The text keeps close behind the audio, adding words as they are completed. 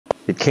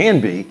It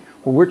can be.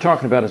 What we're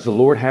talking about is the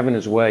Lord having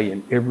his way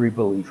in every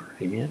believer.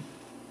 Amen?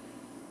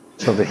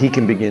 So that he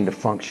can begin to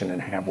function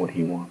and have what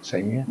he wants.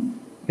 Amen?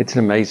 It's an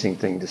amazing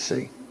thing to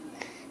see.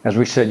 As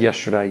we said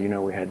yesterday,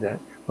 we had that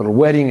little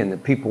wedding and the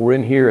people were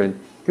in here and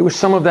there was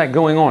some of that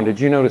going on. Did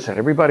you notice that?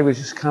 Everybody was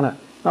just kind of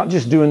not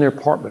just doing their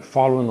part, but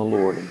following the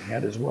Lord and he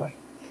had his way.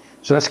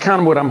 So that's kind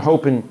of what I'm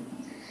hoping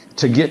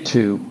to get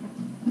to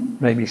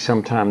maybe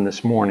sometime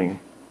this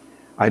morning.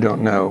 I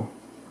don't know.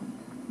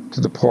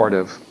 To the part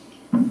of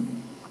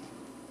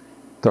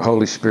the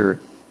Holy Spirit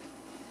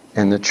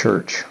and the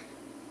church.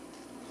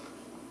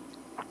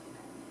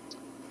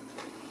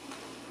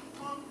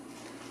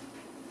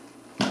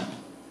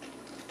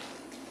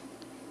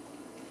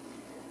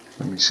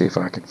 Let me see if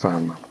I can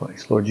find my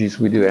place. Lord Jesus,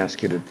 we do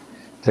ask you to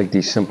take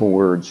these simple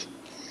words,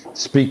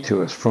 speak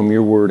to us from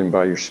your word and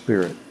by your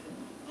Spirit.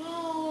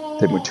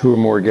 That when two or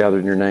more are gathered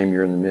in your name,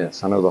 you're in the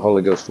midst. I know the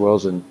Holy Ghost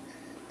dwells in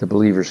the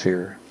believers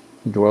here.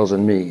 He dwells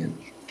in me, and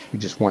we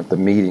just want the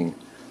meeting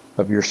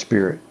of your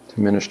Spirit to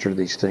minister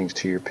these things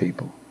to your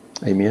people.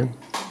 Amen.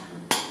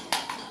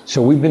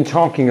 So we've been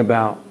talking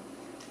about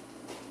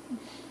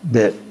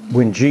that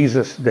when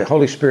the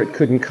Holy Spirit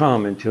couldn't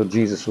come until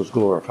Jesus was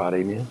glorified.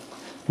 Amen.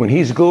 When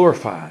he's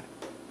glorified,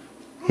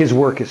 his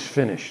work is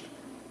finished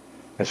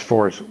as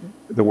far as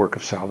the work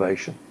of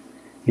salvation.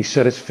 He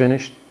said it's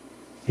finished.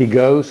 He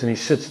goes and he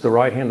sits at the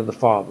right hand of the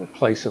Father, the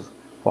place of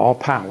all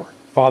power.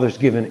 Father's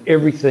given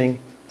everything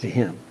to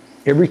him.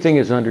 Everything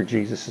is under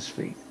Jesus'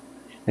 feet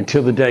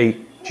until the day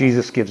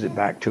Jesus gives it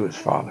back to his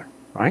Father,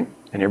 right?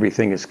 And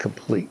everything is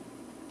complete.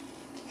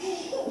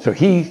 So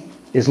he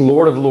is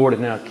Lord of Lords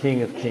and now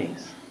King of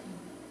Kings.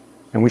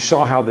 And we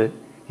saw how that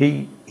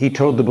he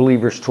told the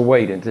believers to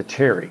wait and to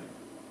tarry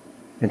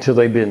until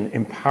they've been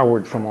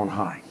empowered from on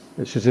high.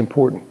 This is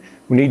important.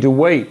 We need to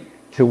wait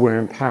till we're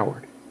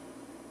empowered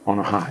on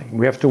a high.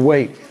 We have to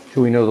wait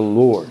till we know the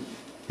Lord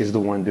is the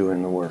one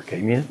doing the work.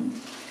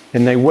 Amen?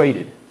 And they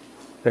waited.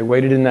 They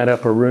waited in that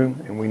upper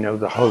room, and we know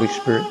the Holy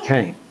Spirit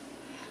came.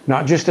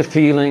 Not just a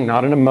feeling,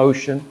 not an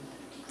emotion.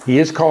 He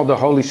is called the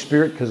Holy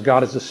Spirit because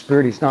God is a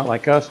spirit. He's not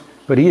like us,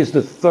 but he is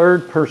the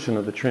third person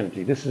of the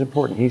Trinity. This is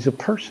important. He's a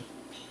person,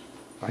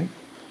 right?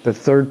 The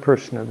third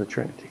person of the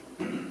Trinity.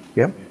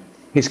 Yep.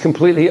 He's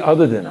completely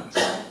other than us.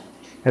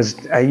 As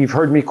you've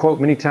heard me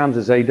quote many times,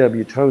 as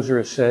A.W. Tozer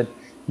has said,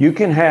 you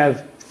can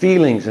have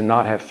feelings and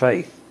not have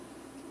faith.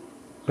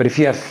 But if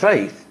you have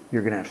faith,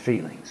 you're going to have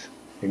feelings.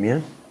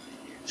 Amen?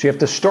 So you have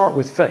to start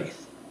with faith.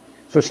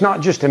 So it's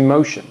not just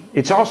emotion.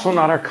 It's also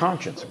not our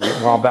conscience. A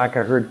while back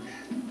I heard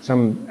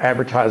some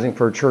advertising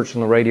for a church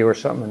on the radio or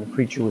something, and the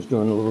preacher was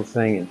doing a little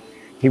thing, and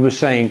he was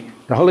saying,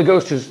 the Holy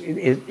Ghost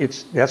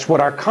that's what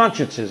our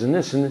conscience is, and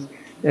this.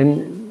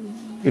 And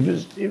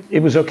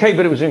it was okay,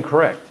 but it was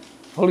incorrect.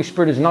 Holy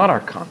Spirit is not our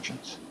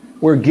conscience.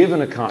 We're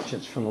given a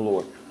conscience from the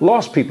Lord.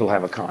 Lost people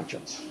have a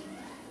conscience,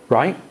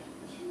 right?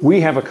 We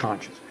have a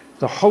conscience.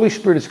 The Holy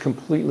Spirit is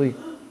completely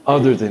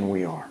other than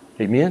we are.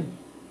 Amen?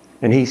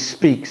 And he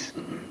speaks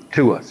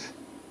to us.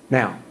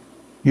 Now,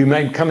 you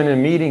may come in a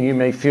meeting, you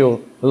may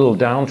feel a little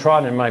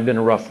downtrodden. It might have been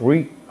a rough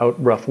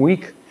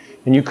week.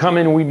 And you come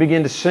in and we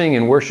begin to sing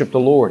and worship the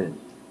Lord. And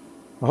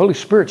the Holy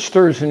Spirit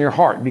stirs in your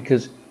heart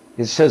because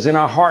it says in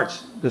our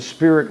hearts, the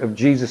Spirit of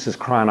Jesus is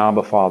crying,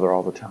 Abba, Father,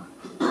 all the time.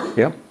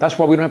 Yep. That's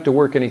why we don't have to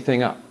work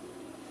anything up.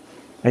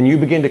 And you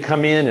begin to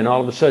come in and all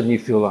of a sudden you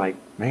feel like,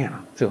 man,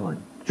 I'm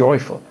feeling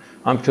joyful.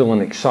 I'm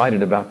feeling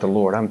excited about the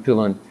Lord. I'm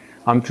feeling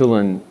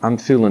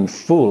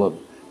full of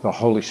the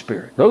Holy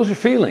Spirit. Those are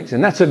feelings,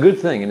 and that's a good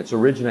thing, and it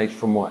originates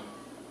from what?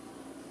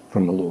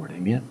 From the Lord.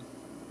 Amen.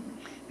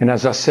 And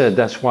as I said,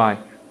 that's why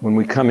when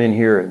we come in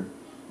here, and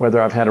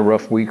whether I've had a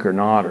rough week or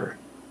not, or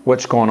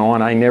what's going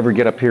on, I never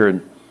get up here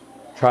and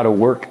try to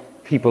work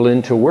people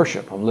into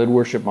worship. I've led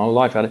worship my whole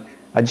life.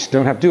 I just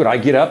don't have to do it. I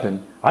get up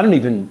and I don't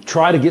even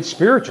try to get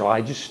spiritual.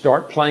 I just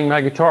start playing my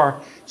guitar,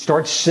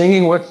 start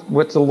singing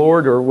what the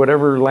Lord or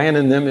whatever land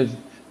in them is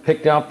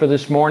picked out for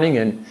this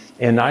morning,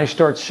 and I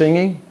start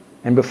singing,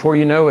 and before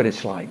you know it,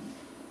 it's like,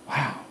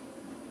 wow,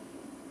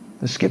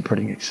 this gets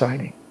pretty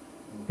exciting.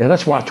 Yeah,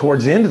 that's why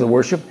towards the end of the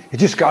worship, it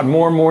just got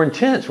more and more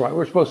intense, right?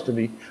 We're supposed to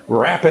be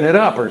wrapping it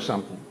up or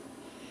something.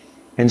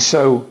 And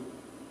so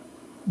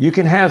you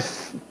can have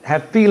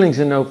feelings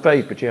and no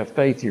faith, but you have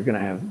faith, you're going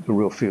to have the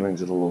real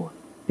feelings of the Lord.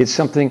 It's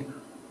something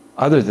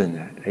other than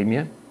that.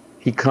 Amen?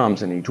 He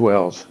comes and he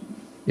dwells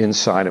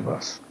inside of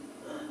us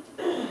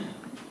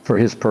for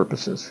his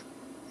purposes.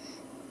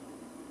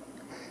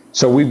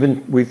 So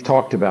we've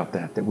talked about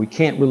that we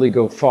can't really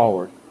go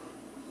forward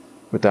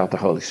without the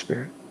Holy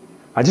Spirit.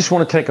 I just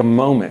want to take a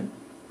moment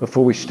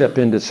before we step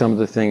into some of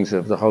the things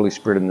of the Holy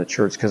Spirit in the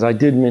church, because I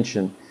did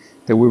mention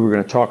that we were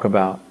going to talk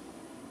about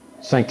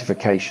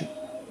sanctification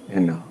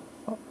and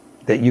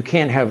that you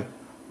can't have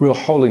real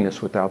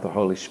holiness without the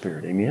Holy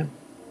Spirit. Amen?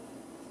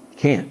 You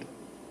can't.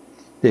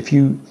 If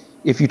you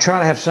try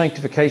to have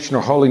sanctification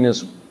or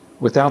holiness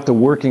without the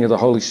working of the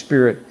Holy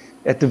Spirit,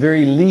 at the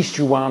very least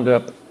you wound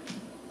up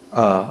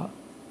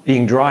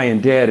being dry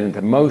and dead, and at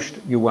the most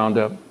you wind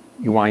up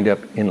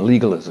in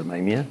legalism.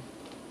 Amen?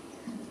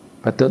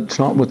 But that's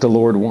not what the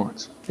Lord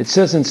wants. It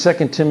says in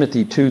 2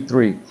 Timothy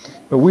 2:3,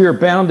 but we are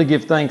bound to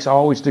give thanks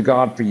always to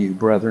God for you,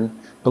 brethren,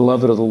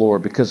 beloved of the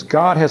Lord, because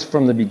God has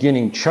from the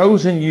beginning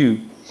chosen you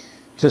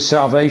to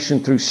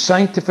salvation through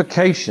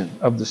sanctification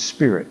of the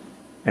Spirit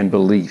and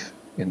belief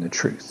in the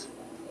truth.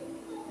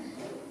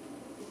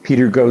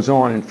 Peter goes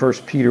on in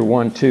 1 Peter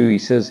 1:2, he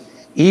says,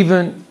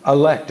 even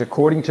elect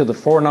according to the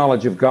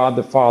foreknowledge of God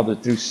the Father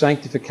through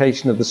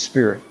sanctification of the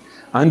Spirit,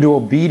 unto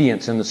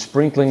obedience and the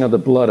sprinkling of the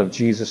blood of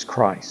Jesus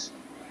Christ.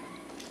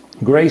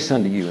 Grace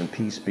unto you and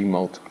peace be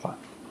multiplied.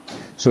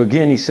 So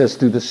again, he says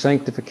through the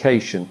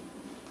sanctification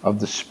of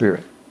the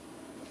Spirit.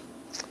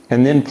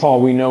 And then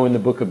Paul, we know in the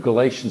book of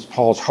Galatians,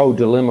 Paul's whole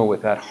dilemma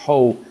with that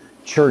whole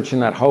church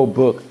and that whole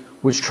book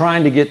was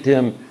trying to get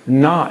them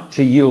not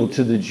to yield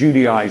to the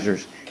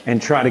Judaizers and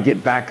try to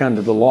get back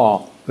under the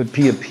law, but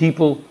be a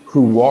people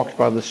who walked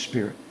by the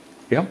Spirit.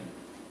 Yeah?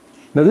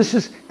 Now this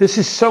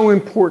is so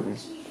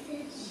important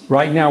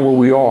right now where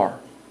we are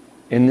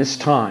in this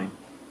time,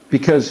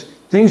 because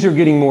things are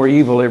getting more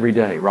evil every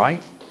day,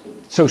 right?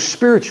 So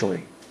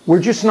spiritually, we're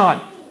just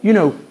not,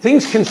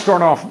 things can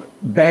start off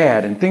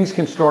bad and things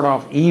can start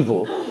off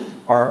evil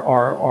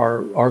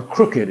are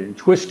crooked and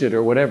twisted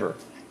or whatever.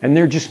 And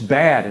they're just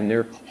bad and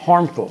they're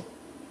harmful.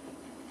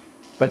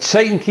 But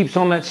Satan keeps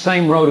on that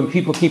same road and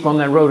people keep on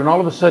that road, and all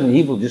of a sudden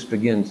evil just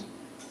begins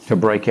to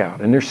break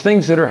out. And there's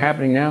things that are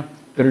happening now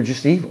that are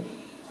just evil.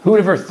 Who would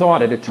have ever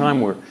thought at a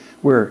time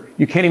where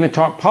you can't even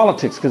talk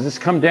politics because it's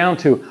come down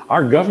to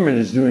our government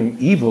is doing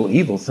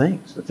evil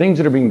things. The things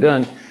that are being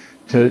done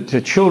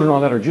to children,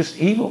 all that are just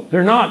evil.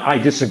 They're not, I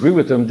disagree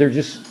with them, they're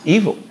just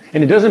evil.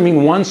 And it doesn't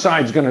mean one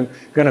side's going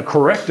to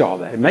correct all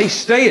that. It may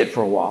stay it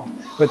for a while,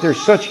 but there's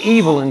such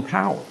evil and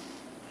power.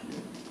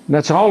 And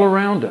that's all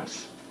around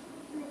us.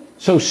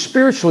 So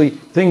spiritually,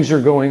 things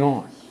are going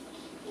on.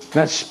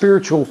 That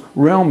spiritual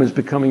realm is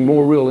becoming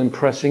more real and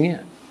pressing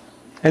in.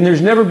 And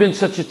there's never been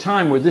such a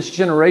time where this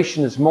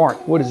generation is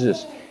marked. What is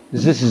this?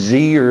 Is this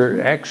Z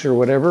or X or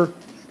whatever?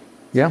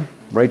 Yeah?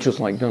 Rachel's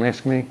like, don't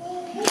ask me.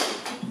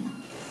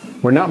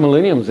 We're not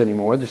millenniums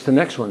anymore. That's the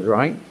next ones,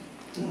 right?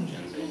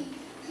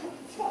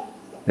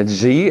 It's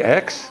Z,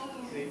 X?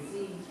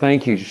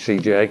 Thank you,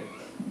 CJ.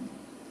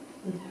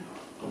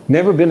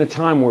 Never been a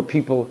time where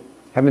people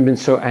haven't been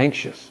so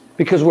anxious,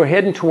 because we're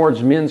heading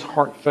towards men's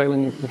heart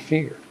failing for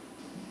fear.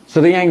 So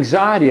the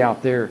anxiety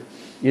out there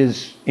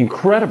is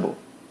incredible.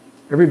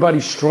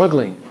 Everybody's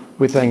struggling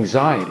with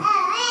anxiety.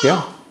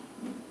 Yeah?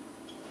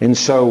 And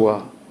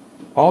so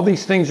all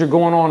these things are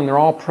going on and they're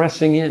all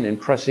pressing in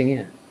and pressing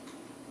in.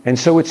 And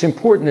so it's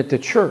important that the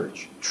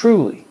church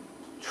truly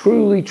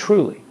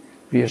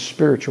be a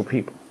spiritual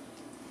people.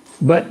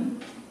 But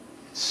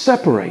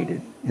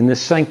separated in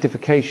this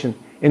sanctification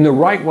in the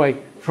right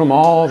way from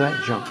all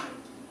that junk.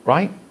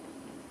 Right?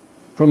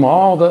 From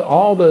all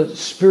the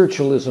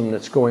spiritualism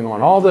that's going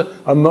on, all the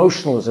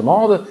emotionalism,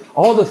 all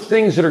the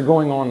things that are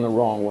going on in the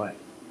wrong way.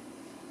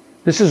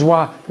 This is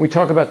why we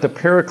talk about the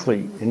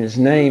Paraclete, and his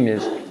name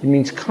it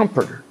means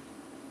comforter.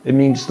 It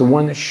means the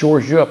one that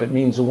shores you up. It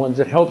means the one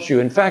that helps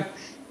you. In fact,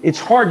 it's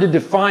hard to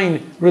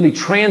define, really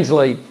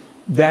translate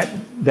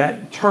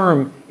that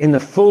term in the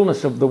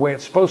fullness of the way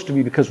it's supposed to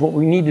be, because what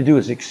we need to do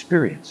is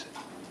experience it.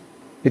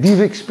 If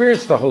you've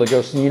experienced the Holy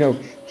Ghost, and you know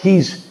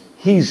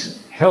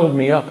He's held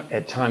me up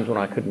at times when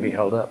I couldn't be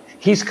held up.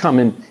 He's come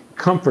and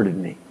comforted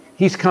me.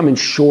 He's come and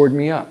shored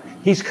me up.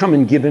 He's come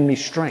and given me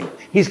strength.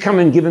 He's come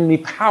and given me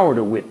power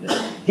to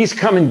witness. He's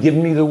come and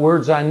given me the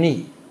words I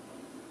need.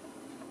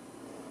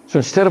 So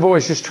instead of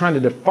always just trying to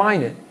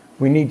define it,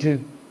 we need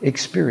to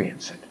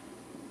experience it.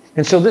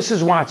 And so this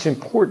is why it's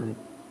important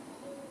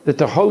that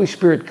the Holy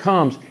Spirit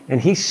comes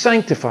and He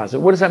sanctifies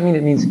it. What does that mean?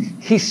 It means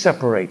He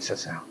separates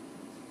us out.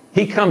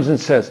 He comes and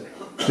says,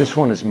 this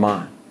one is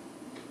mine.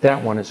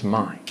 That one is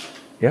mine.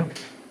 Yeah?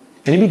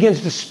 And He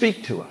begins to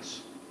speak to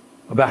us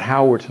about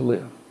how we're to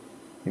live.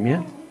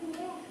 Amen?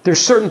 There's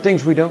certain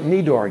things we don't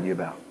need to argue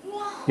about.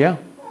 Yeah?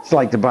 It's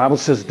like the Bible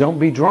says, don't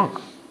be drunk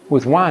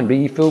with wine, be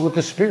ye filled with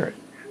the Spirit.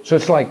 So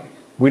it's like,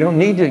 you don't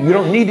need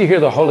to hear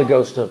the Holy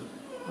Ghost of,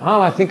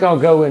 I think I'll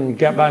go and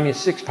buy me a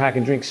 6-pack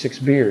and drink 6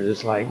 beers.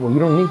 It's like, well, you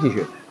don't need to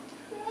hear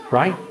that.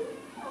 Right?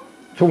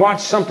 To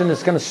watch something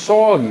that's going to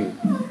soil you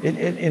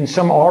in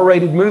some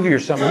R-rated movie or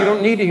something, you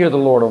don't need to hear the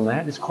Lord on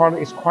that. It's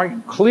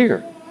quite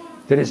clear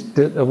that it's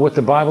what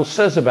the Bible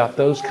says about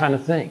those kind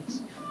of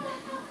things.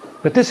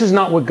 But this is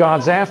not what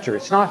God's after.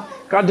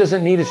 God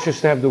doesn't need us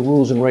just to have the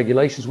rules and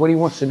regulations. What He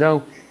wants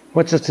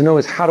us to know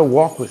is how to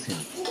walk with Him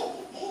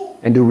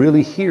and to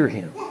really hear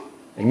Him.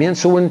 Amen?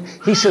 So when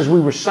He says we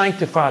were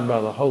sanctified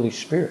by the Holy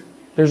Spirit,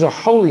 there's a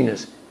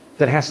holiness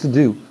that has to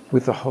do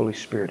with the Holy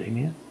Spirit.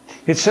 Amen?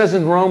 It says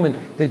in Romans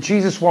that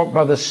Jesus walked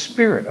by the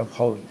Spirit of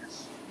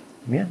holiness.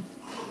 Amen?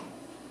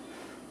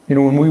 You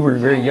know, when we were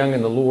very young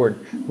in the Lord,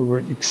 we were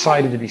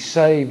excited to be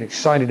saved,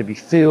 excited to be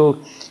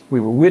filled.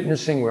 We were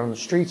witnessing, we were on the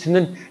streets.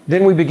 And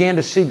then we began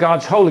to see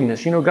God's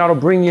holiness. You know, God will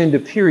bring you into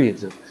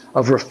periods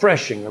of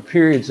refreshing, or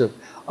periods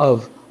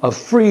of of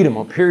freedom,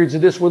 or periods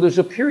of this, where there's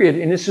a period,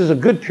 and this is a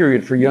good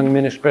period for young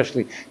men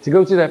especially, to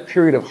go through that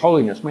period of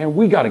holiness. Man,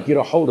 we got to get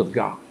a hold of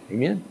God.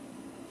 Amen?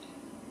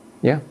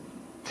 Yeah?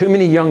 Too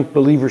many young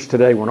believers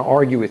today want to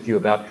argue with you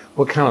about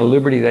what kind of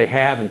liberty they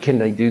have, and can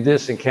they do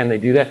this and can they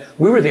do that.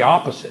 We were the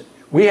opposite.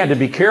 We had to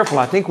be careful.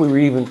 I think we were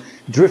even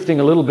drifting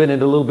a little bit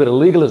into a little bit of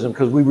legalism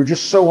because we were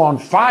just so on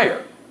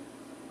fire.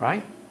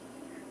 Right?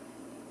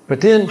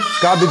 But then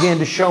God began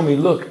to show me,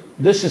 look,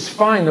 this is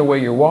fine the way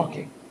you're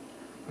walking,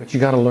 but you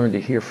got to learn to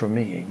hear from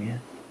me.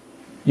 Amen?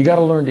 You got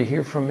to learn to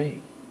hear from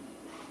me.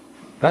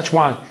 That's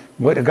why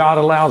what God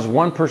allows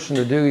one person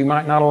to do, He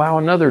might not allow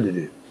another to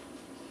do.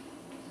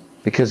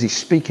 Because He's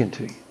speaking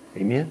to you.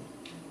 Amen?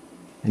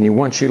 And He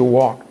wants you to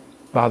walk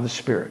by the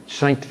Spirit.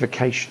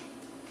 Sanctification.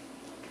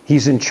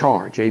 He's in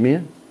charge.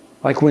 Amen?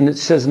 Like when it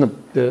says in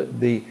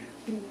the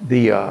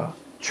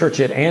church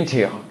at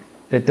Antioch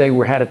that they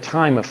had a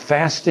time of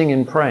fasting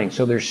and praying.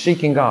 So they're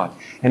seeking God.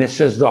 And it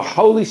says the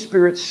Holy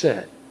Spirit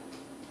said,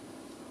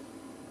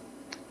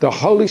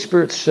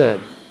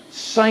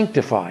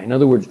 sanctify. In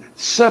other words,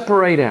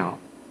 separate out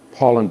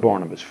Paul and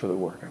Barnabas for the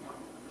work of God.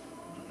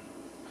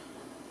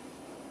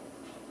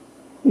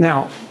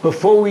 Now,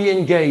 before we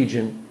engage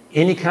in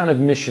any kind of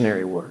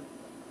missionary work,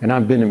 and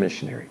I've been a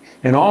missionary,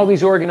 and all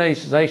these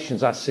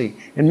organizations I see,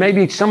 and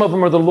maybe some of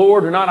them are the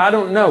Lord or not, I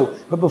don't know.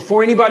 But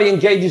before anybody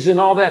engages in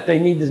all that, they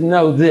need to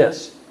know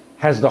this.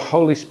 Has the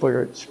Holy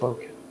Spirit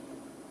spoken?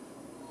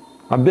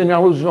 I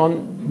was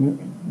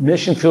on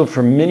mission field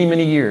for many,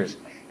 many years.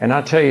 And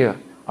I tell you,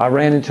 I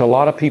ran into a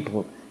lot of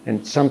people,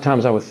 and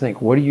sometimes I would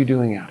think, what are you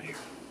doing out here?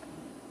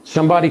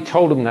 Somebody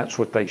told them that's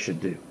what they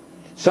should do.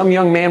 Some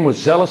young man was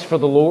zealous for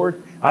the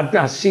Lord.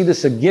 I see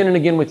this again and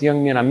again with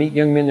young men. I meet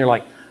young men,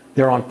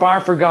 they're on fire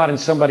for God, and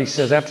somebody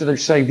says after they're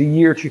saved a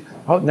year or two,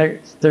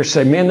 they're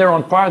saying, man, they're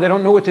on fire. They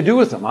don't know what to do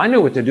with them. I know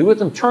what to do with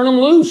them. Turn them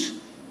loose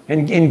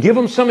and give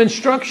them some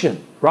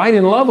instruction, right,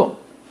 and love them.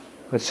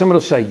 But somebody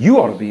will say, you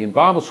ought to be in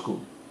Bible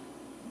school.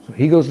 So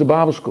he goes to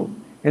Bible school.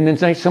 And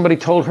then somebody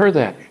told her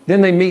that.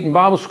 Then they meet in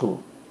Bible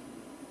school.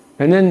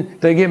 And then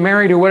they get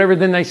married or whatever.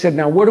 Then they said,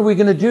 now what are we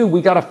going to do?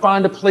 We got to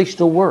find a place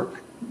to work.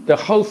 The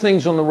whole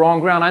thing's on the wrong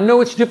ground. I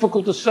know it's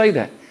difficult to say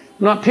that.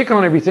 I'm not picking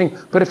on everything.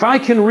 But if I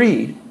can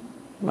read,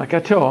 like I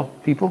tell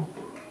people,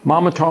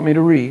 Mama taught me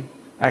to read.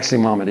 Actually,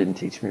 Mama didn't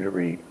teach me to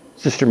read.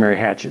 Sister Mary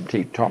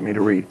Hatchett taught me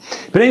to read.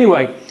 But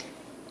anyway,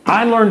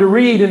 I learned to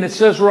read, and it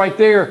says right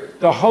there,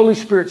 the Holy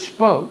Spirit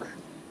spoke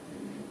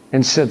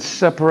and said,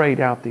 separate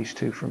out these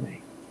two from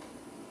me,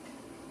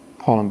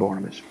 Paul and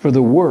Barnabas, for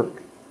the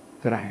work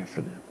that I have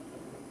for them.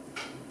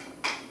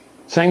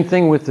 Same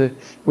thing with the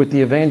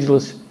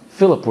evangelist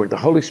Philip, where the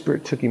Holy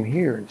Spirit took him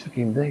here and took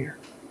him there.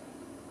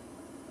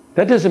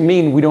 That doesn't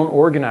mean we don't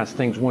organize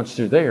things once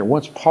they're there.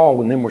 Once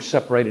Paul and them were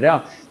separated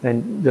out,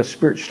 then the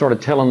Spirit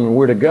started telling them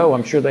where to go.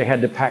 I'm sure they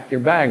had to pack their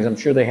bags. I'm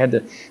sure they had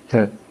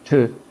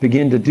to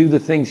begin to do the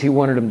things He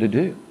wanted them to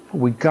do. But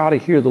we've got to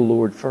hear the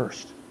Lord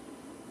first.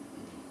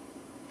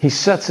 He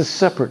sets us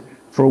separate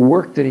for a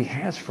work that He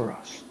has for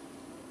us.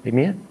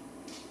 Amen?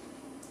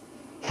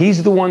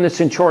 He's the one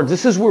that's in charge.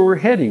 This is where we're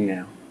heading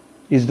now.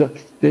 Is that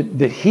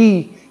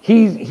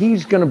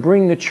He's going to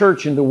bring the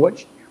church into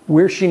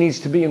where she needs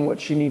to be and what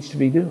she needs to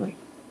be doing.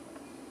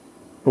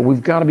 But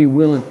we've got to be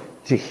willing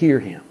to hear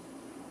Him.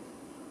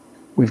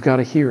 We've got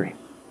to hear Him.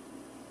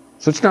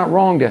 So it's not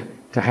wrong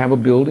to have a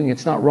building.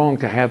 It's not wrong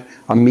to have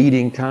a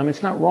meeting time.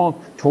 It's not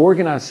wrong to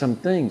organize some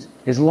things,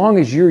 as long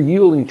as you're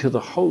yielding to the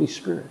Holy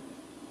Spirit.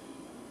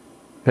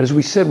 But as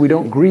we said, we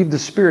don't grieve the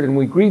Spirit, and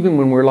we grieve Him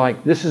when we're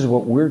like, this is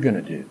what we're going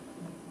to do.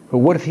 But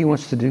what if He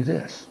wants to do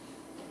this?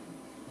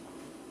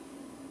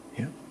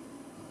 Yeah.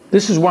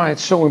 This is why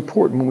it's so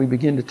important when we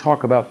begin to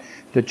talk about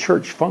the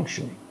church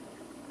functioning.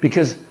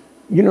 Because,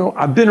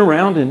 I've been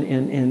around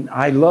and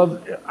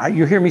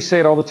you hear me say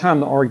it all the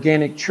time, the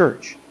organic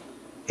church.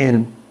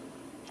 And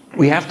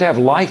we have to have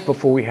life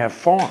before we have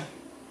farm.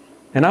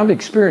 And I've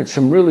experienced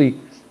some really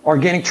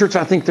organic church.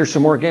 I think there's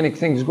some organic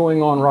things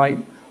going on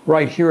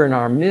right here in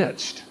our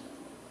midst.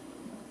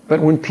 But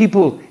when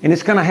people, and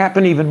it's going to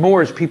happen even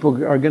more as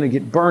people are going to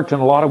get burnt on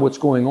a lot of what's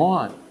going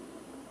on,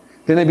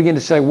 then they begin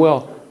to say,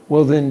 well,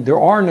 then there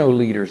are no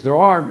leaders. There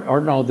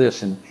are no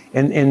this. And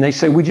they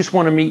say, we just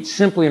want to meet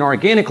simply and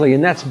organically,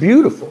 and that's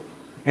beautiful.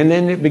 And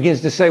then it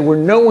begins to say, where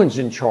no one's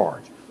in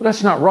charge. Well,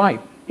 that's not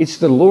right. It's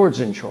the Lord's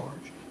in charge.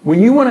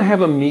 When you want to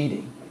have a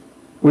meeting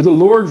where the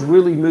Lord's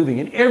really moving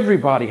and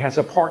everybody has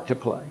a part to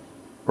play,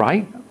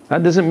 right?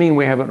 That doesn't mean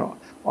we have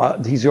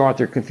He's the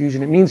author of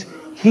confusion. It means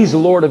He's the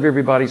Lord of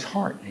everybody's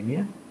heart.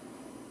 Amen?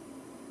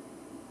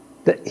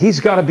 That He's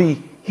got to be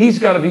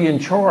in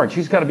charge.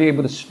 He's got to be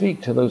able to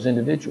speak to those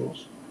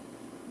individuals.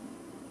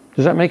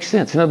 Does that make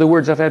sense? In other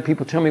words, I've had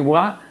people tell me,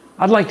 well,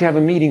 I'd like to have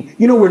a meeting,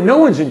 where no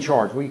one's in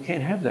charge. Well, you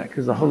can't have that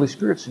because the Holy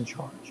Spirit's in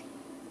charge.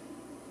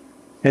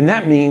 And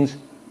that means,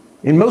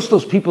 and most of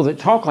those people that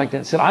talk like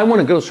that said, I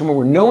want to go somewhere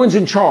where no one's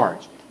in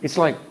charge. It's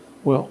like,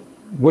 well,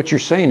 what you're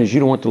saying is you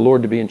don't want the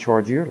Lord to be in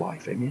charge of your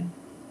life. Amen?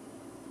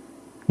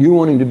 You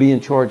want Him to be in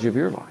charge of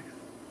your life.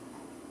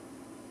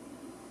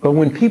 But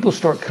when people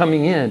start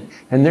coming in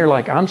and they're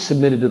like, I'm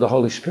submitted to the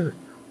Holy Spirit,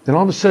 then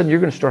all of a sudden you're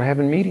going to start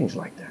having meetings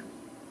like that.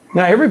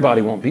 Now,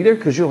 everybody won't be there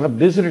because you'll have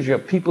visitors. You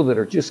have people that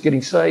are just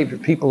getting saved or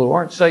people who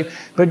aren't saved.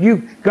 But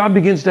God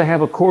begins to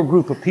have a core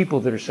group of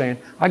people that are saying,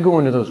 I go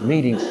into those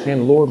meetings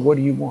saying, Lord, what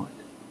do you want?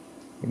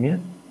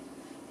 Amen?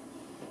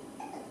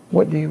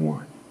 What do you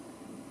want?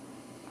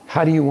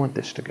 How do you want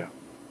this to go?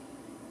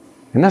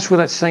 And that's where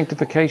that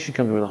sanctification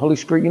comes in. The Holy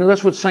Spirit,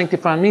 that's what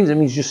sanctify means. It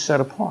means just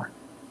set apart.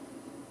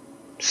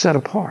 Set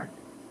apart.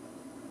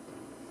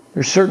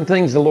 There's certain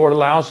things the Lord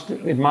allows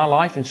in my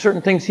life and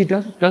certain things He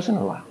doesn't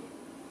allow.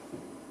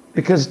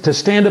 Because to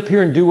stand up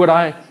here and do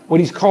what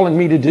He's calling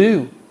me to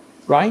do,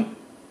 right?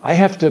 I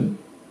have to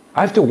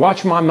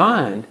watch my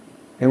mind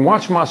and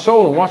watch my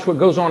soul and watch what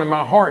goes on in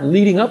my heart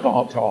leading up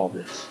to all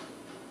this.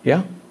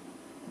 Yeah?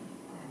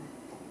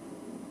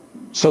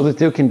 So that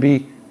there can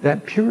be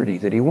that purity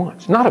that He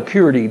wants. Not a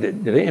purity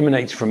that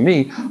emanates from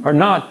me, or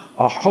not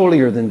a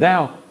holier than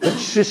thou, but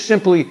just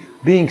simply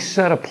being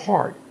set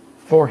apart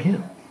for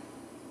Him.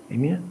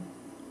 Amen?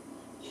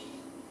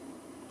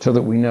 So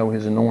that we know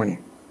His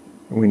anointing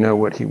and we know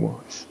what He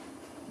wants.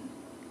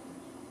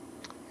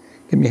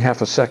 Give me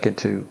half a second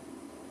to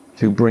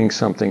bring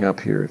something up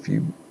here, if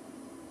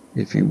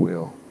you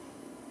will.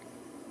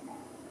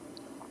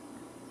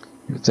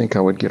 You'd think I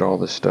would get all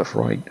this stuff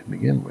right to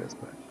begin with,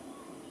 but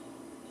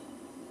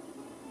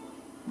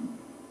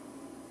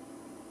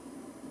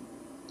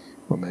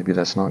well, maybe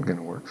that's not going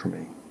to work for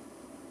me.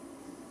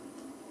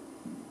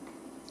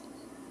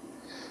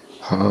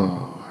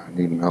 Oh, I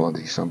need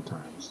melody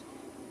sometimes.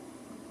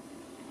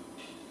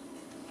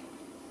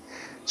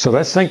 So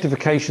that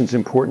sanctification is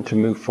important to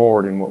move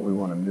forward in what we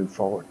want to move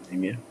forward.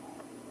 Amen.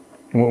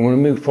 And what we want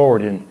to move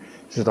forward in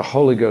is the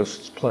Holy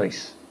Ghost's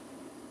place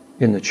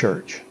in the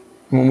church.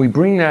 And when we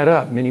bring that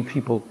up, many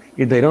people,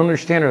 if they don't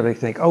understand it, or they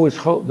think, oh, it's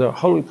the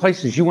holy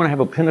places. You want to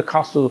have a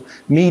Pentecostal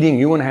meeting.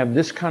 You want to have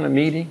this kind of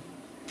meeting.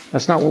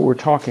 That's not what we're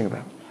talking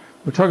about.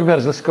 What we're talking about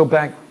is, let's go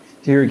back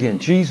here again.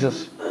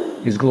 Jesus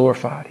is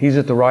glorified. He's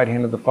at the right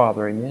hand of the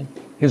Father. Amen.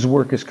 His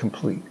work is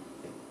complete.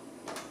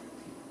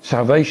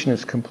 Salvation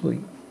is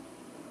complete.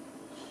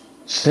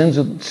 Sins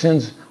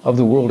of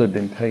the world have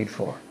been paid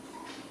for.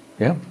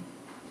 Yeah.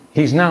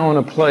 He's now in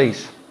a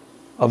place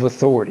of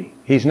authority.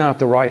 He's now at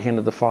the right hand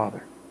of the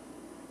Father.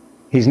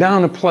 He's now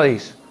in a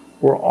place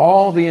where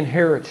all the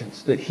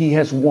inheritance that He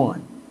has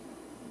won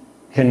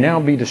can now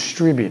be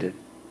distributed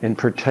and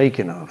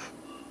partaken of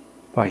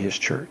by His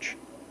church.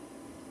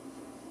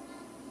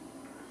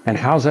 And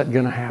how's that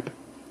going to happen?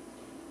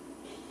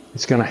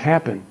 It's going to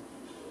happen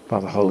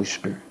by the Holy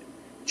Spirit.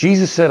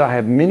 Jesus said, I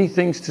have many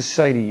things to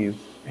say to you,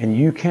 and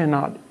you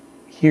cannot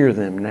hear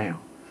them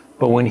now.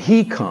 But when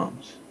He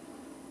comes,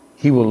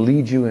 He will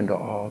lead you into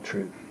all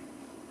truth.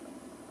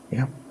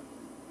 Yeah.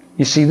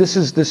 You see, this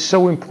is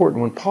so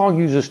important. When Paul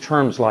uses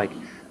terms like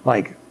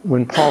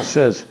when Paul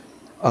says,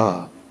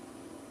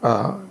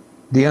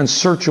 the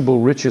unsearchable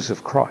riches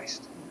of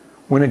Christ.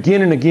 When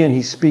again and again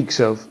he speaks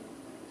of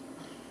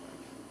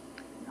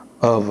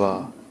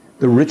the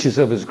riches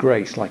of His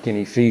grace, like in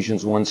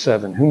Ephesians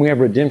 1:7, whom we have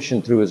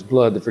redemption through His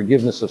blood, the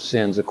forgiveness of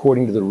sins,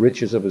 according to the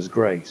riches of His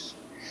grace.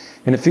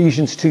 In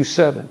Ephesians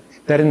 2:7,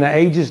 that in the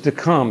ages to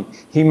come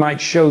He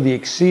might show the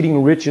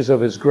exceeding riches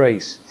of His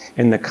grace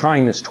and the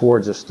kindness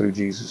towards us through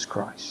Jesus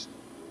Christ.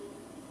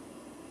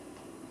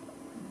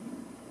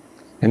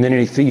 And then in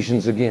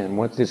Ephesians again,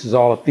 this is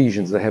all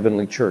Ephesians, the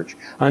heavenly church,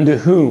 unto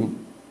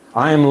whom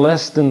I am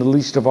less than the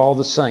least of all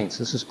the saints.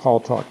 This is Paul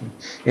talking.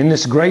 In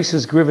this grace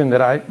is given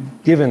that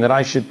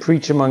I should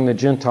preach among the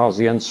Gentiles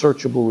the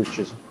unsearchable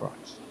riches of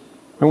Christ.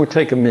 And we'll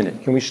take a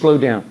minute. Can we slow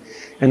down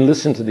and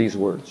listen to these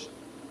words?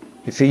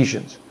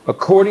 Ephesians,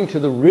 according to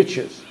the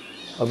riches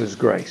of His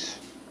grace.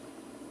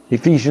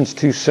 Ephesians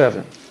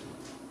 2:7.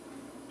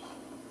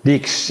 The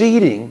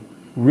exceeding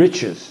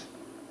riches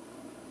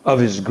of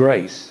His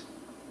grace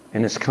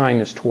and His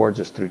kindness towards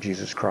us through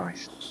Jesus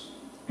Christ.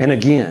 And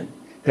again,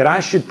 that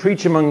I should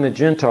preach among the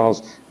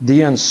Gentiles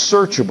the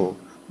unsearchable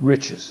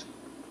riches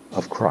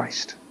of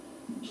Christ.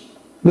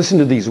 Listen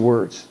to these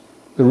words.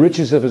 The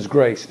riches of His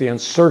grace, the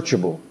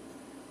unsearchable.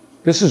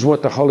 This is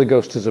what the Holy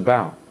Ghost is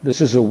about.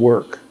 This is a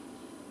work.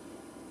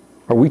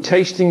 Are we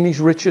tasting these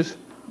riches?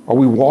 Are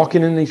we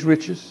walking in these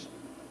riches?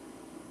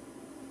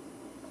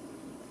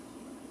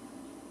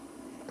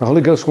 The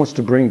Holy Ghost wants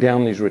to bring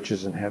down these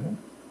riches in heaven.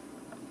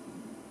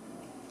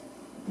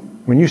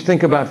 When you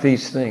think about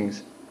these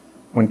things,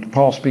 when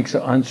Paul speaks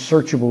of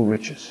unsearchable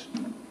riches,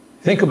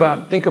 think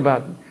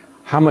about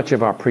how much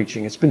of our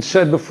preaching. It's been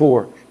said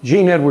before.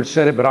 Gene Edwards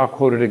said it, but I'll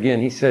quote it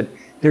again. He said,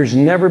 there's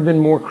never been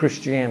more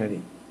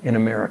Christianity in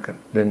America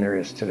than there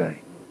is today,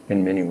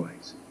 in many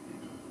ways.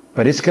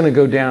 But it's going to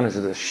go down as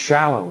the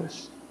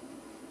shallowest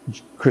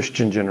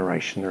Christian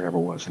generation there ever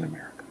was in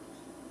America.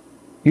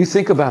 You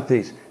think about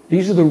these.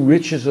 These are the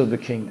riches of the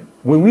kingdom.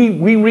 When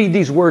we read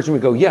these words and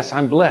we go, yes,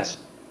 I'm blessed.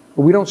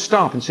 But we don't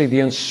stop and say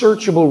the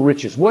unsearchable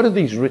riches. What are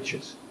these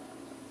riches?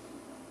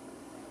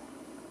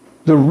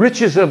 The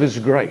riches of His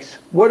grace.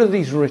 What are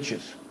these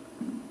riches?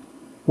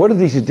 What are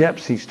these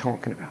depths he's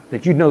talking about?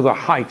 That you know the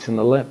heights and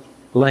the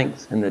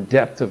length and the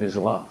depth of his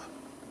love.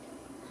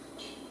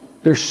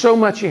 There's so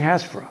much he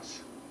has for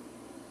us.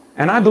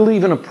 And I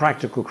believe in a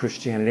practical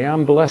Christianity.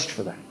 I'm blessed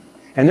for that.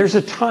 And there's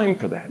a time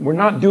for that. We're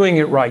not doing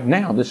it right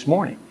now, this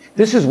morning.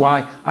 This is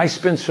why I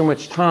spend so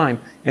much time,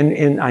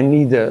 and I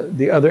need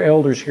the other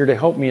elders here to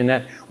help me in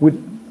that,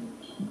 with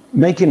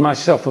making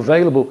myself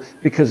available,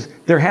 because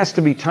there has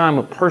to be time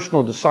of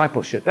personal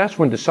discipleship. That's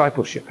when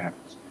discipleship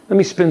happens. Let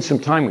me spend some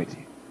time with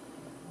you.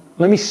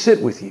 Let me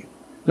sit with you.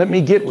 Let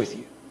me get with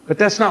you. But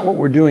that's not what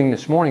we're doing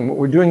this morning. What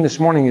we're doing this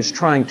morning is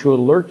trying to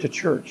alert the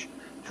church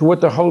to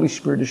what the Holy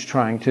Spirit is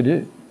trying to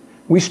do.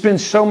 We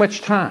spend so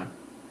much time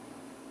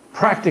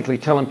practically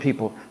telling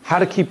people how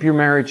to keep your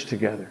marriage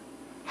together,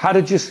 how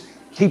to just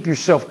keep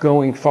yourself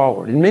going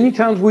forward. And many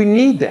times we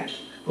need that.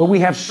 But we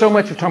have so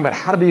much of talking about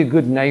how to be a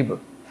good neighbor,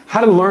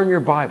 how to learn your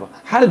Bible,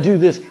 how to do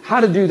this,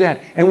 how to do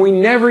that. And we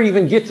never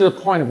even get to the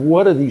point of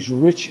what are these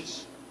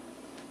riches.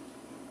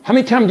 How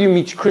many times do you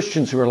meet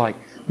Christians who are like,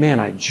 man,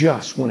 I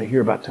just want to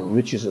hear about the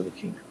riches of the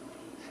kingdom?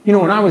 You know,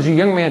 when I was a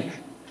young man,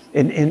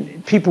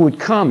 and people would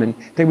come and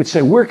they would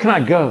say, where can I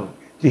go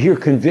to hear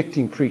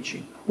convicting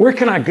preaching? Where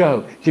can I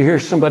go to hear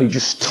somebody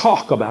just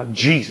talk about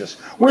Jesus?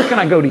 Where can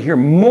I go to hear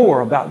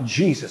more about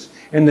Jesus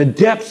and the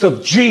depths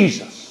of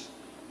Jesus?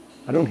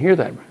 I don't hear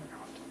that right now.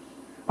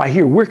 I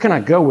hear, where can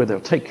I go where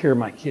they'll take care of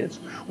my kids?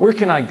 Where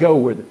can I go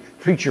where the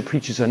preacher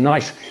preaches a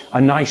nice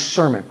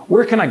sermon?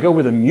 Where can I go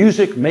where the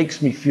music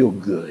makes me feel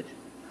good?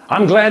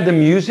 I'm glad the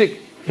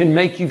music can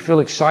make you feel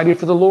excited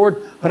for the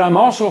Lord, but I'm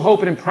also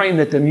hoping and praying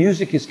that the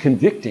music is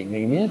convicting.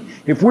 Amen?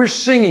 If we're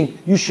singing,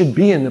 you should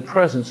be in the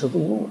presence of the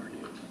Lord.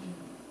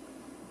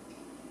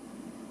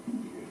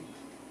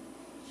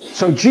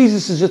 So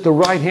Jesus is at the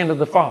right hand of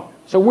the Father.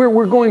 So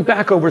we're going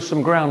back over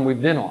some ground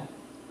we've been on.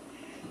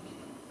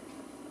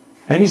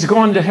 And He's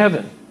gone to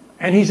heaven.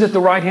 And He's at the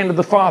right hand of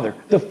the Father.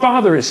 The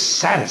Father is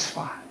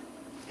satisfied.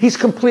 He's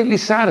completely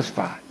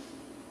satisfied.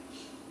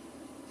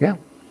 Yeah.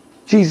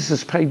 Jesus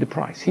has paid the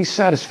price. He's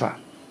satisfied.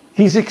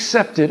 He's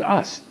accepted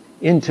us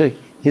into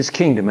His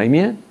kingdom.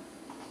 Amen?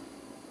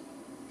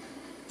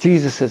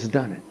 Jesus has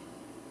done it.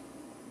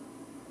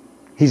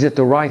 He's at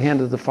the right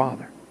hand of the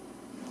Father.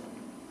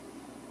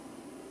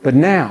 But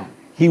now,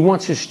 He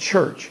wants His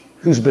church,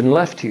 who's been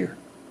left here,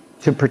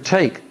 to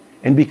partake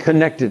and be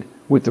connected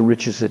with the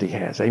riches that He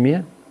has.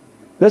 Amen?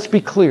 Let's be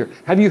clear.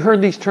 Have you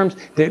heard these terms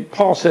that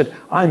Paul said,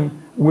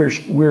 we're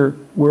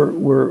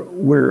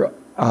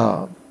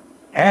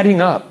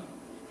adding up,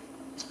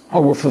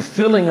 or we're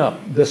fulfilling up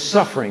the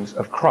sufferings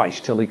of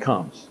Christ till He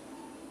comes.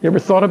 You ever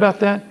thought about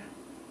that?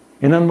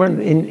 And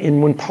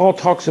when Paul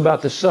talks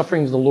about the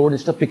sufferings of the Lord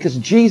and stuff, because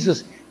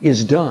Jesus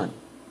is done.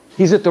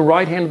 He's at the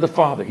right hand of the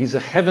Father. He's a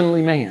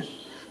heavenly man.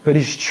 But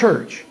His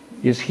church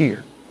is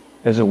here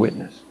as a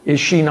witness. Is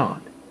she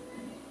not?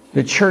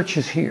 The church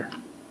is here.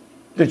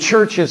 The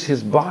church is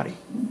His body.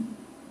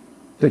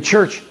 The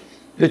church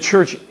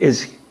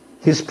is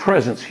His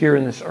presence here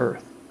in this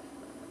earth.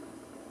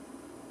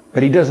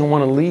 But He doesn't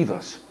want to leave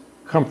us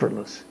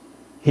comfortless.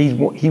 He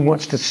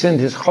wants to send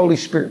His Holy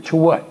Spirit to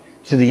what?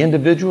 To the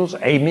individuals?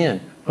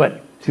 Amen.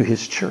 But to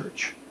His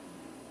church.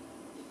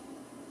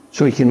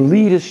 So He can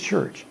lead His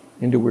church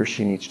into where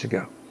she needs to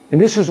go.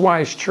 And this is why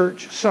His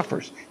church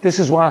suffers. This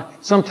is why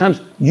sometimes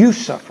you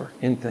suffer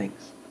in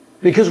things.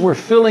 Because we're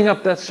filling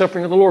up that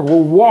suffering of the Lord.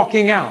 We're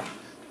walking out.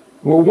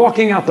 We're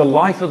walking out the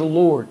life of the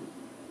Lord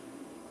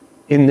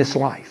in this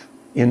life,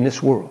 in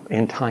this world,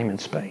 in time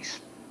and space.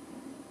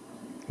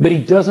 But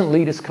He doesn't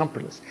lead us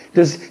comfortless.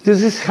 Does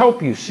this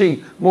help you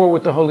see more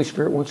what the Holy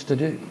Spirit wants to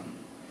do?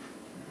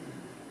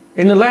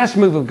 In the last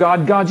move of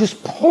God, God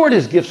just poured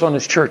His gifts on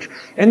His church.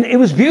 And it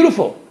was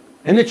beautiful.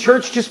 And the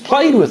church just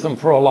played with them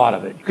for a lot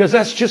of it. Because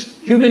that's just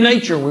human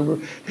nature.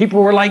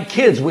 People were like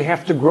kids. We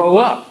have to grow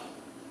up.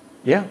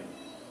 Yeah.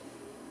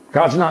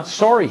 God's not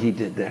sorry He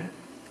did that.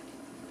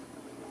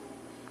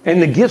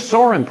 And the gifts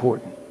are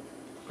important.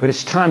 But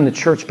it's time the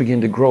church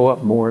begin to grow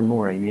up more and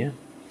more. Amen.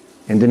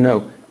 And to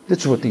know this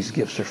is what these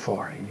gifts are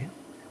for. Amen.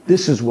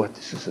 This is what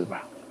this is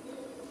about.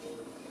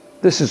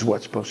 This is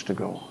what's supposed to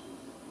go on.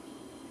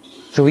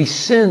 So He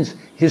sends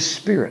His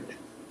Spirit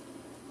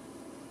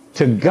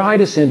to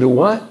guide us into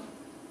what?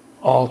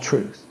 All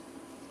truth.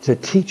 To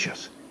teach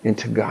us and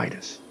to guide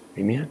us.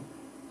 Amen?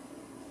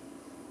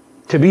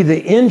 To be the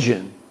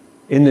engine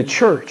in the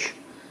church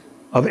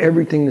of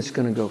everything that's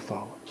going to go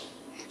forward.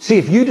 See,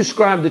 if you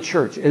describe the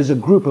church as a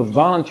group of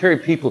voluntary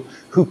people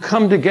who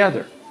come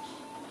together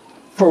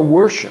for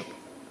worship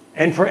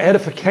and for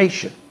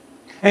edification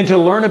and to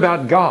learn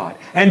about God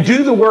and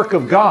do the work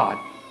of God,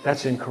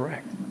 that's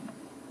incorrect.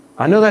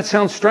 I know that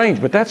sounds strange,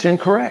 but that's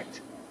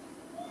incorrect.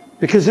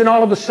 Because then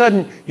all of a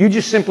sudden, you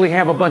just simply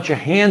have a bunch of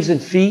hands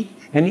and feet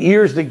and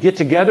ears that get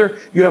together.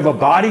 You have a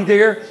body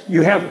there.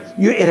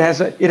 It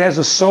has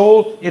a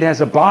soul. It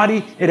has a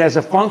body. It has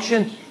a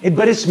function.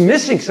 But it's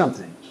missing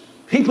something.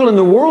 People in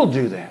the world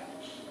do that.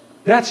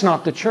 That's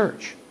not the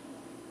church.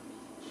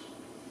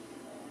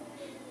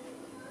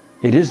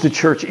 The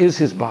church is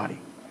His body.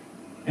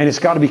 And it's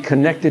got to be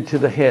connected to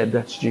the head.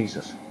 That's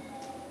Jesus.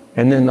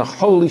 And then the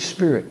Holy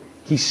Spirit,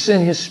 He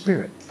sent His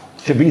Spirit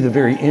to be the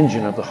very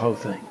engine of the whole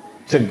thing,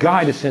 to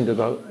guide us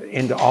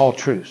into all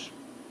truths,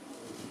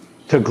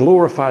 to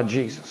glorify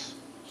Jesus,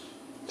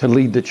 to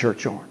lead the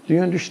church on. Do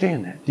you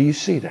understand that? Do you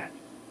see that?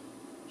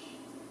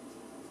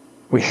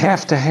 We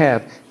have to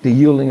have the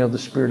yielding of the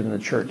Spirit in the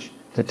church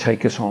to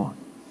take us on,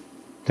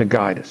 to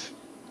guide us,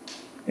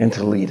 and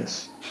to lead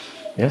us.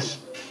 Yes?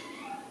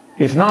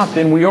 If not,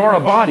 then we are a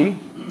body,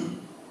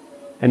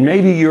 and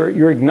maybe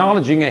you're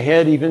acknowledging a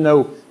head even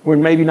though we're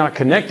maybe not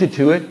connected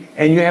to it,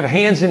 and you have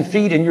hands and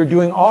feet and you're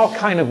doing all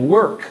kind of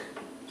work.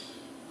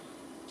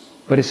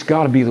 But it's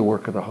got to be the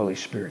work of the Holy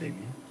Spirit in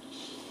you.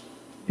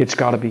 It's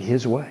got to be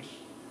His way.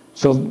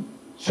 So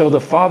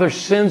the Father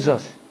sends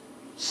us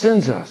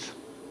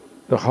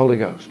the Holy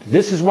Ghost.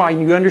 This is why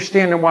you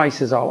understand why He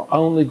says, I'll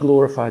only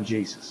glorify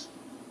Jesus.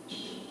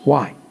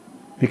 Why?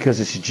 Because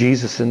it's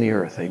Jesus in the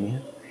earth.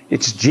 Amen.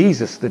 It's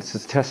Jesus that's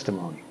His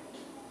testimony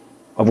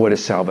of what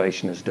His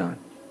salvation has done.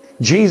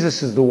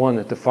 Jesus is the one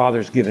that the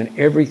Father's given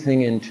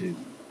everything into.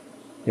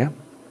 Yeah?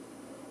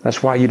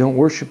 That's why you don't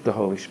worship the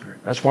Holy Spirit.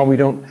 That's why we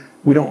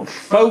don't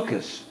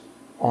focus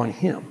on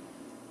Him.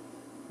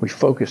 We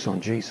focus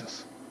on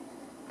Jesus.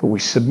 But we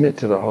submit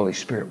to the Holy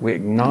Spirit. We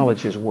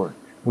acknowledge His work.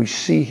 We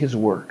see His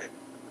work.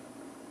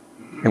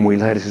 And we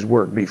let His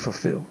work be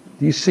fulfilled.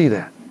 Do you see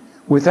that?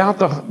 Without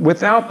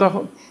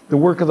the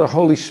work of the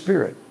Holy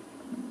Spirit,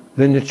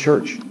 then the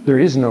church, there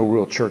is no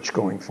real church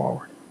going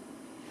forward.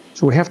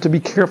 So we have to be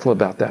careful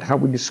about that, how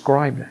we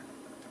describe that.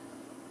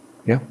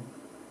 Yeah?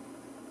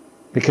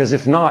 Because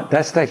if not,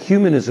 that's that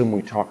humanism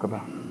we talk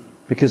about.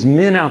 Because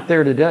men out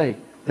there today,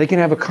 they can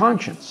have a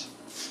conscience.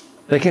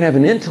 They can have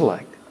an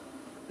intellect.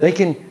 They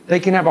can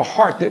have a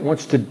heart that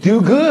wants to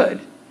do good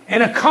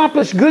and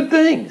accomplish good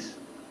things.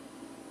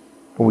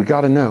 But we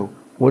got to know,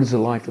 what is the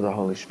life of the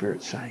Holy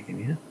Spirit saying?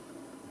 Amen?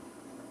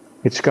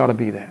 It's got to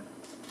be that.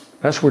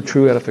 That's where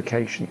true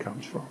edification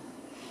comes from.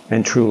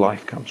 And true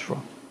life comes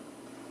from.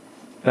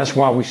 That's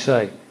why we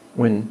say,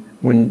 when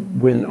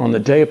on the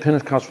day of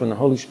Pentecost, when the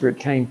Holy Spirit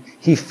came,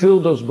 He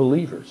filled those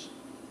believers.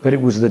 But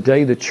it was the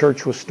day the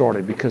church was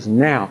started, because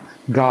now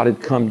God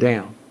had come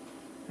down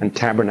and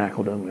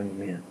tabernacled among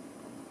men.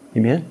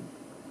 Amen?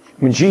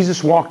 When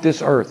Jesus walked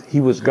this earth,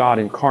 He was God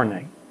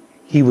incarnate.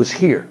 He was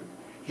here.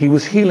 He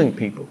was healing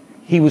people.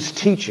 He was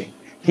teaching.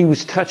 He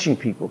was touching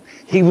people.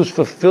 He was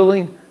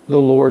fulfilling the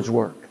Lord's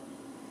work.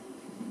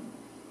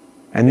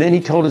 And then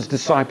He told His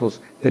disciples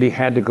that He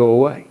had to go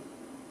away.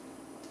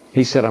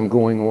 He said, I'm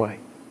going away.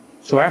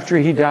 So after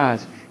He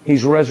dies,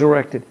 He's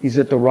resurrected. He's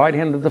at the right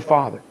hand of the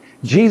Father.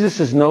 Jesus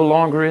is no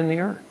longer in the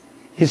earth.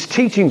 His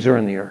teachings are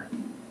in the earth.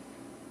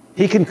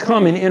 He can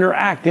come and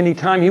interact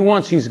anytime He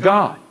wants. He's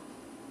God.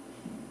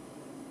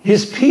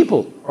 His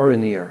people are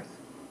in the earth.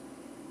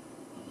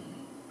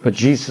 But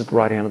Jesus is at the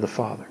right hand of the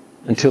Father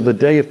until the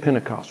day of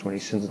Pentecost, when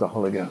He sends the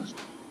Holy Ghost.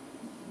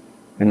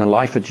 And the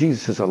life of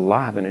Jesus is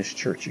alive in His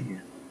church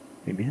again.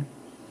 Amen?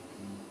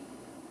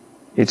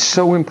 It's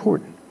so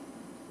important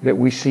that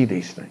we see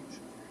these things.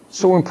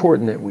 So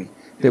important that we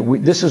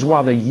this is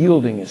why the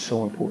yielding is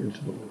so important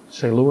to the Lord.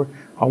 Say, Lord,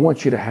 I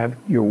want You to have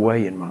Your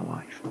way in my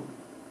life.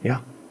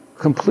 Yeah?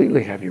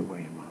 Completely have Your way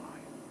in my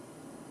life.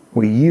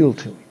 We yield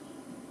to Him.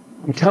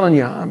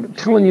 I'm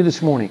telling you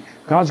this morning,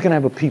 God's going to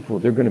have a people,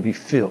 they're going to be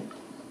filled.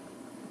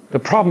 The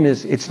problem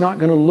is, it's not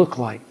going to look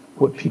like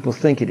what people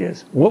think it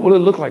is. What will it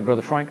look like,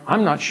 Brother Frank?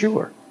 I'm not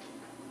sure.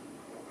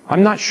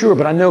 I'm not sure,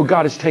 but I know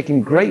God is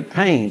taking great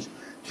pains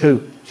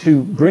to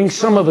bring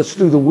some of us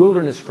through the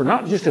wilderness for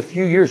not just a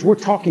few years. We're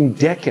talking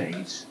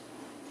decades.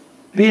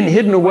 Being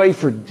hidden away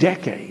for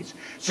decades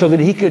so that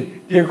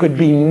there could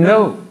be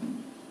no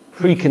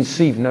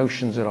preconceived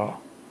notions at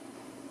all.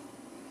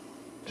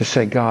 To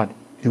say, God,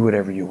 do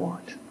whatever You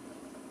want.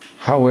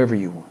 However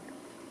You want.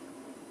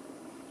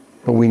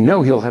 But we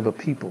know He'll have a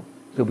people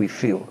that'll be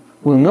filled.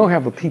 We'll know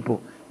have a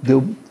people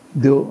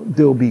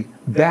they'll be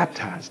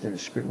baptized in the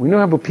Spirit. We know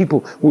have a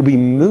people will be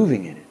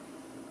moving in it.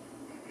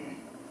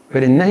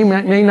 But it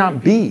may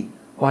not be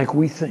like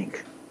we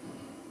think.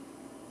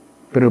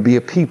 But it'll be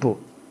a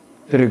people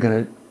that are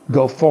going to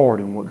go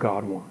forward in what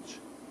God wants.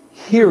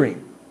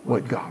 Hearing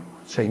what God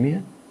wants.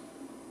 Amen?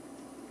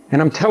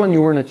 And I'm telling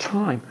you, we're in a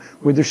time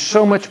where there's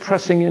so much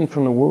pressing in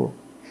from the world.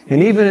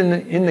 And even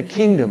in the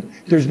kingdom,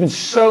 there's been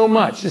so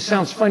much, this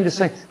sounds funny to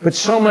say, but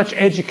so much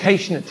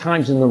education at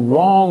times in the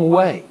wrong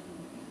way.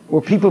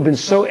 Where people have been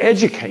so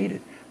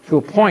educated to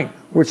a point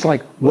where it's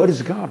like, what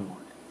does God want?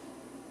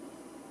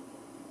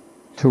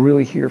 To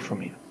really hear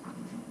from Him.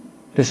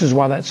 This is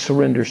why that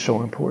surrender is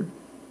so important.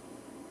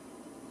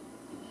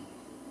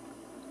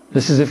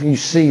 This is if you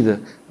see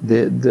the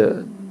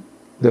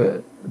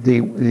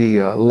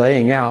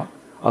laying out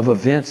of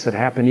events that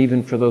happened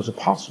even for those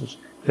apostles.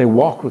 They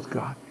walked with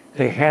God.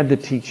 They had the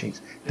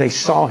teachings. They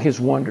saw His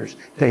wonders.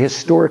 They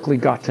historically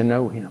got to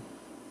know Him.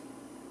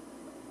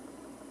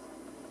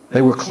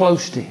 They were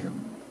close to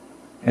Him.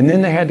 And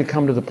then they had to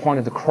come to the point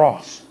of the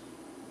cross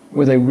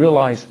where they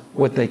realized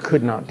what they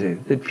could not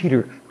do. That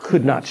Peter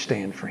could not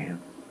stand for Him.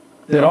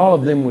 That all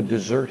of them would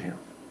desert Him.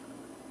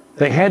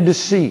 They had to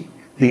see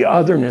the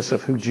otherness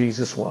of who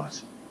Jesus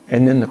was.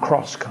 And then the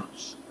cross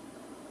comes.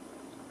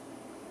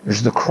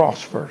 There's the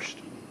cross first.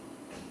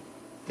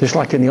 Just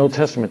like in the Old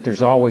Testament,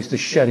 there's always the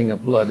shedding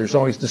of blood. There's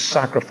always the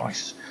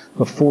sacrifice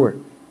before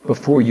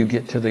you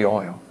get to the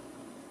oil.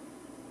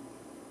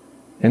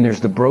 And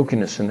there's the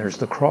brokenness and there's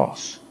the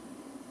cross.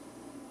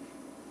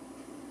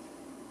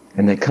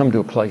 And they come to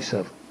a place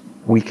of,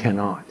 we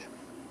cannot.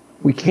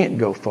 We can't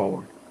go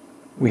forward.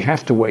 We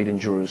have to wait in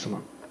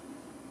Jerusalem.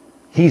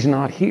 He's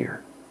not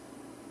here.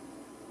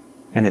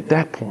 And at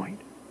that point,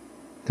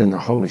 then the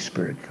Holy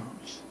Spirit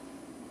comes.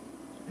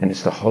 And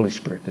it's the Holy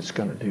Spirit that's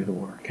going to do the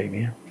work.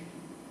 Amen?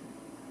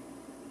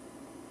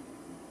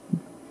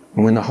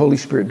 And when the Holy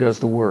Spirit does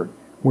the work,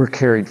 we're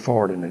carried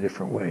forward in a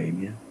different way.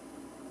 Amen?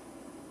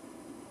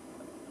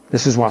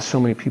 This is why so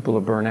many people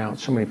are burnt out.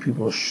 So many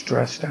people are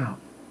stressed out.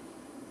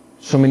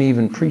 So many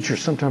even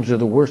preachers, sometimes they're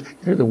the worst.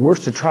 They're the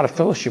worst to try to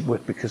fellowship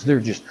with because they're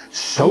just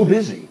so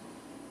busy.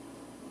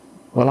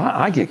 Well,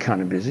 I get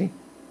kind of busy.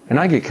 And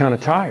I get kind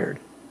of tired.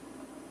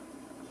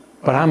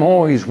 But I'm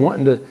always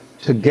wanting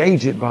to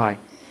gauge it by,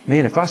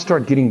 man, if I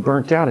start getting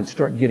burnt out and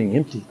start getting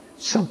empty,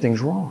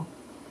 something's wrong.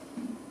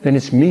 Then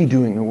it's me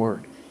doing the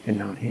work and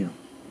not Him.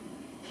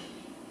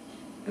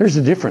 There's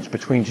a difference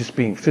between just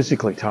being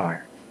physically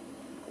tired.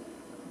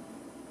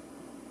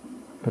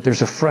 But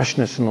there's a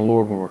freshness in the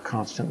Lord when we're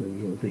constantly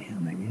yielded to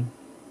Him. Amen?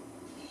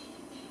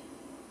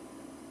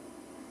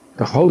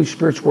 The Holy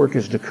Spirit's work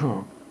is to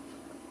come.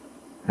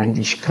 And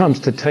He comes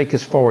to take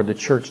us forward, the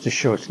church, to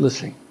show us,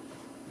 listen,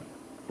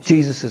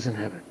 Jesus is in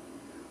heaven,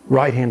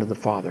 right hand of the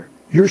Father.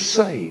 You're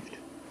saved.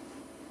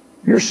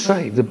 You're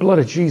saved. The blood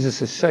of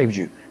Jesus has saved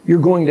you. You're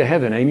going to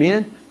heaven.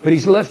 Amen? But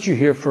He's left you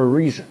here for a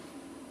reason.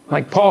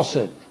 Like Paul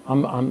said,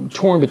 I'm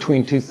torn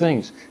between two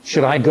things.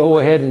 Should I go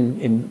ahead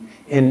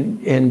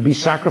and be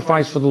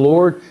sacrificed for the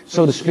Lord,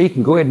 so to speak,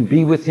 and go ahead and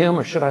be with Him,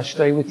 or should I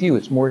stay with you?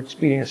 It's more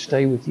expedient to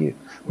stay with you.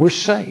 We're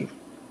saved.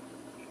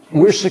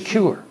 We're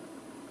secure.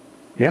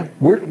 Yeah?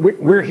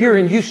 We're here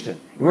in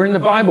Houston. We're in the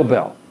Bible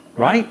Belt,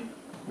 right?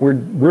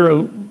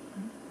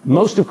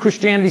 Most of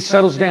Christianity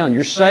settles down.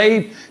 You're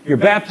saved, you're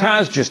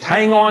baptized, just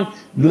hang on,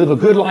 live a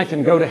good life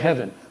and go to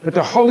heaven. But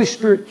the Holy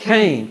Spirit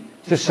came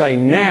to say,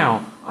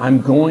 now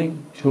I'm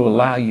going to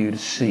allow you to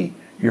see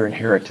your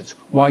inheritance.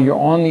 While you're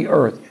on the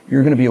earth,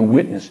 you're going to be a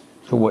witness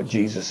to what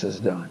Jesus has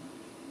done.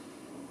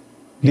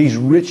 These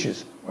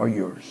riches are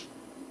yours.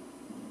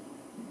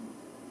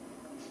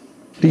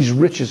 These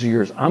riches are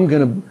yours. I'm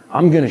going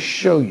to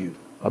show you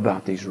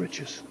about these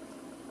riches.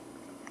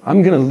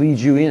 I'm going to lead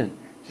you in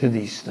to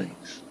these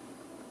things.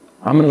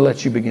 I'm going to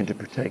let you begin to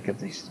partake of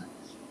these things.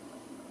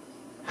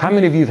 How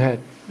many of you have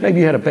maybe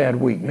you had a bad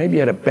week, maybe you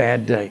had a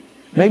bad day,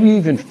 maybe you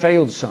even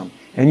failed some,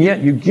 and yet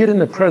you get in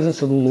the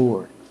presence of the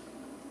Lord.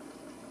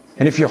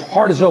 And if your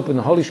heart is open,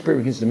 the Holy Spirit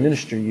begins to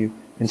minister to you,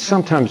 and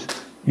sometimes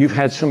you've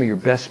had some of your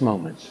best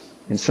moments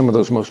in some of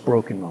those most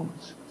broken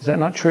moments. Is that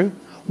not true?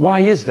 Why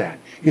is that?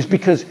 It's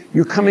because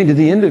you're coming to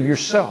the end of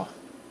yourself.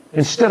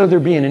 Instead of there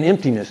being an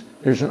emptiness,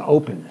 there's an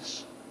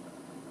openness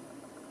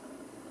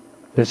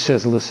that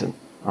says, listen,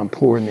 I'm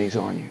pouring these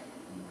on you.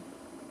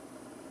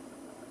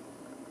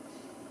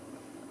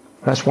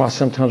 That's why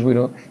sometimes we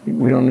don't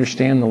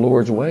understand the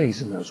Lord's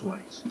ways in those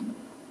ways.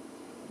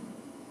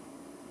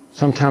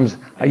 Sometimes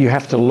you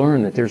have to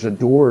learn that there's a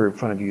door in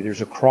front of you,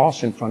 there's a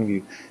cross in front of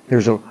you,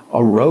 there's a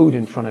road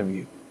in front of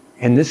you.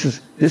 And this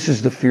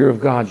is the fear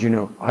of God. You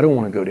know, I don't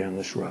want to go down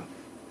this road.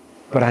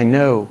 But I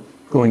know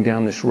going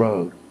down this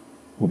road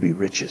will be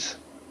riches.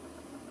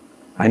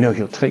 I know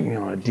He'll take me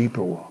on a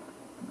deeper walk.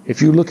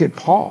 If you look at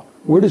Paul,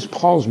 where does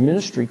Paul's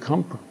ministry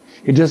come from?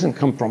 It doesn't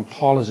come from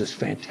Paul as this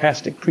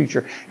fantastic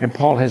preacher, and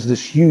Paul has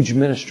this huge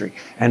ministry,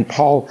 and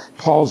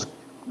Paul's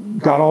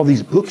got all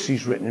these books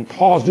he's written, and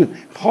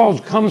Paul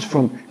comes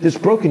from this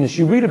brokenness.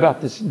 You read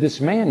about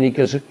this man, and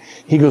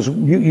he goes,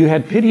 you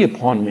had pity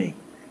upon me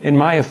in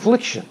my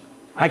affliction.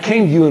 I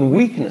came to you in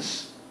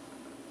weakness.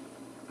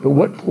 But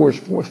what pours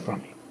forth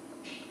from you?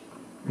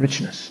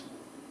 Richness.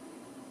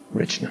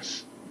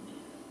 Richness.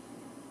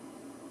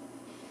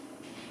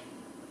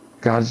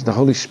 The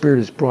Holy Spirit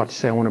is brought to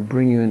say, I want to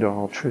bring you into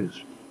all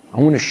truths. I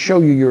want to show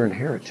you your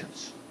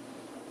inheritance.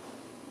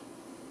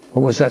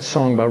 What was that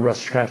song by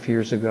Russ Craft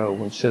years ago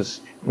when it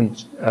says,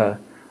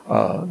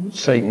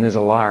 Satan is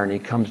a liar and he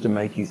comes to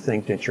make you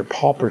think that you're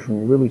paupers when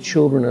you're really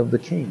children of the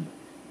King.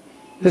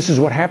 This is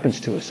what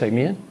happens to us,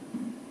 amen?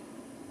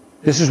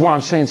 This is why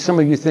I'm saying some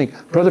of you think,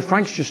 Brother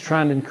Frank's just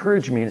trying to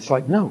encourage me. And it's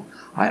like, no,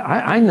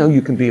 I know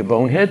you can be a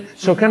bonehead.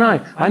 So can I.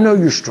 I know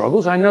your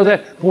struggles. I know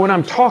that. But when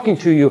I'm talking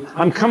to you,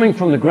 I'm coming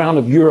from the ground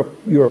of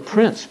you're a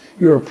prince.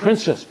 You're a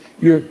princess.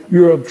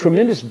 You're of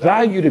tremendous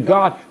value to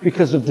God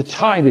because of the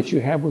tie that you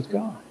have with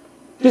God.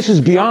 This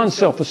is beyond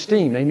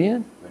self-esteem.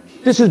 Amen?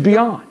 This is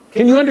beyond.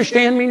 Can you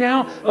understand me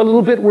now a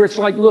little bit where it's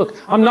like, look,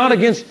 I'm not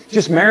against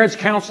just marriage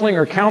counseling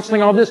or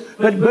counseling all this,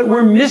 but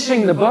we're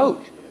missing the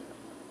boat.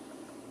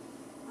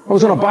 I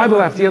was on a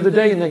Bible app the other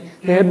day, and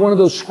they had one of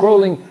those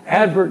scrolling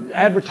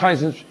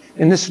advertisements,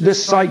 and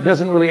this site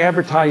doesn't really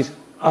advertise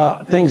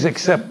things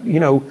except,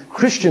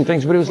 Christian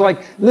things. But it was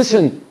like,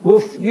 listen,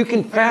 you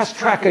can fast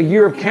track a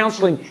year of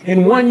counseling.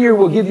 In 1 year,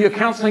 we'll give you a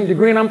counseling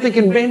degree. And I'm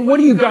thinking, man, what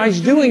are you guys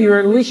doing? You're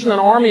unleashing an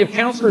army of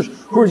counselors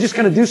who are just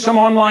going to do some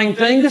online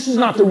thing. This is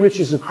not the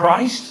riches of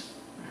Christ.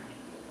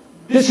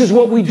 This is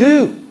what we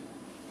do.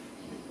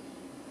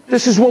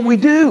 This is what we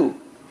do.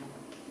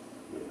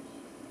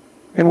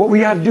 And what we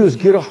have to do is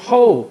get a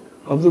hold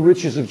of the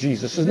riches of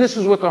Jesus. And this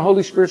is what the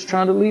Holy Spirit's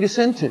trying to lead us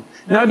into.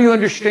 Now do you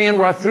understand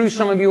where I threw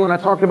some of you when I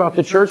talked about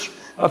the church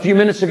a few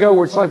minutes ago,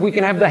 where it's like we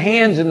can have the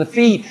hands and the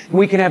feet, and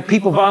we can have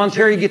people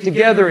voluntarily get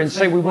together and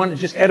say we want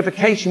just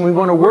edification, we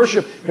want to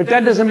worship. But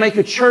that doesn't make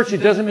a church. It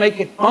doesn't make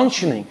it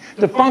functioning.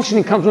 The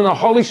functioning comes when the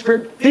Holy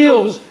Spirit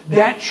fills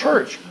that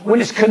church,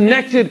 when it's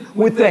connected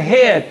with the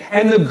head.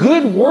 And the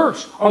good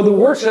works are the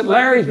works that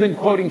Larry's been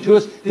quoting to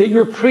us that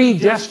you're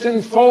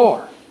predestined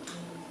for.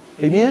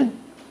 Amen?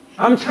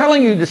 I'm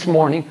telling you this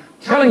morning,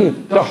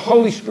 the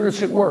Holy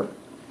Spirit's at work.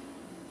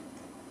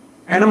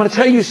 And I'm going to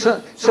tell you,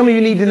 some of you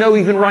need to know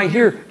even right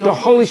here, the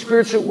Holy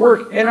Spirit's at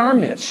work in our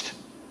midst.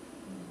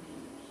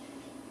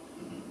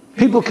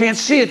 People can't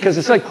see it because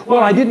it's like, well,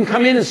 I didn't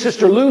come in and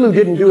Sister Lulu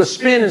didn't do a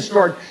spin and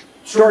start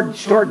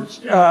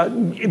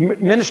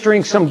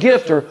ministering some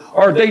gift,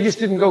 or they just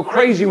didn't go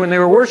crazy when they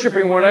were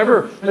worshiping,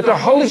 whatever. But the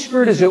Holy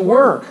Spirit is at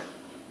work.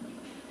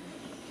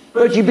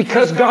 But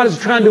because God is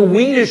trying to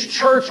wean His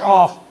church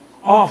off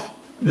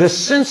the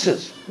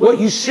senses, what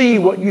you see,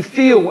 what you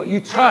feel, what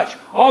you touch,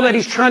 all that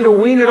He's trying to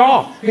wean it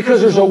off,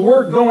 because there's a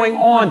work going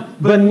on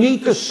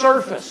beneath the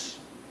surface.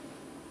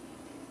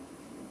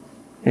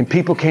 And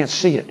people can't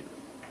see it.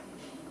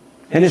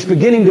 And it's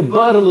beginning to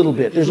bud a little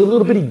bit. There's a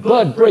little bitty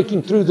bud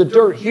breaking through the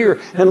dirt here,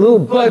 and a little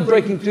bud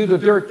breaking through the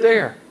dirt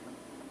there.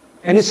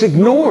 And it's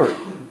ignored.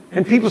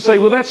 And people say,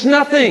 well, that's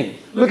nothing.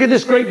 Look at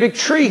this great big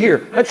tree here.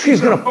 That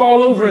tree's going to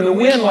fall over in the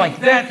wind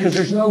like that because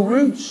there's no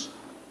roots.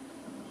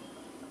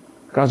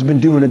 God's been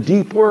doing a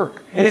deep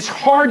work. And it's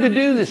hard to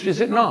do this, is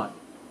it not?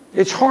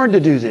 It's hard to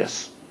do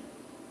this.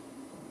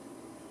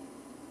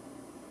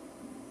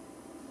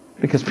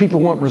 Because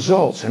people want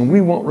results, and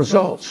we want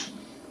results.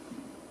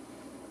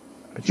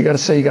 But you got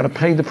to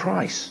pay the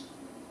price.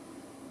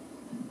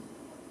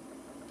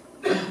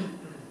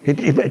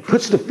 It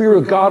puts the fear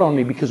of God on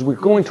me, because we're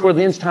going toward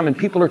the end time and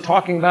people are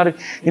talking about it,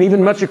 and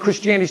even much of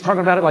Christianity is talking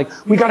about it like,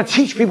 we got to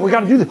teach people, we got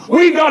to do this,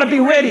 we got to be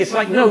ready. It's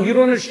like, no, you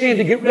don't understand.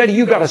 To get ready,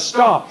 you got to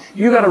stop.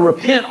 You got to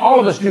repent, all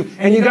of us do,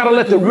 and you got to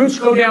let the roots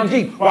go down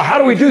deep. Well, how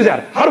do we do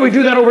that? How do we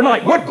do that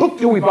overnight? What book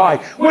do we buy?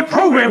 What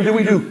program do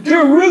we do?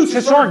 Dear roots,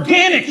 it's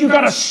organic. You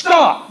got to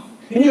stop.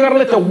 And you got to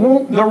let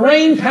the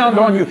rain pound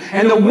on you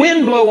and the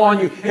wind blow on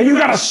you. And you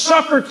got to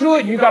suffer through it.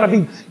 And you got to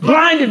be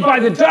blinded by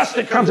the dust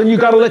that comes. And you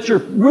got to let your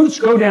roots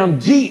go down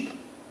deep.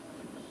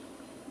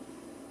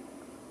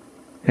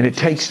 And it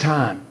takes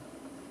time.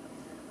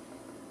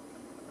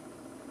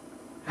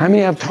 How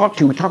many I've talked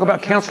to? We talk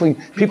about counseling.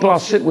 People I'll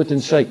sit with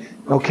and say,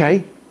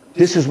 okay,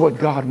 this is what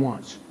God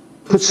wants.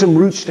 Put some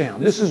roots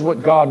down. This is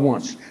what God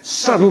wants.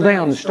 Settle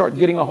down and start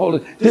getting a hold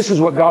of it. This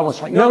is what God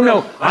wants. Like,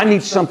 no, I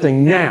need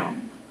something now.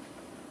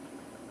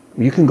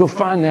 You can go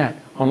find that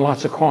on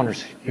lots of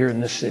corners here in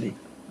this city.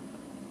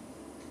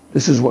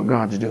 This is what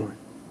God's doing.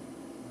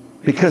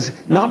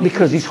 Not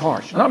because He's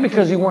harsh, not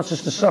because He wants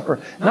us to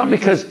suffer, not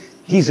because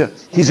He's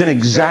an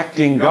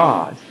exacting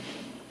God,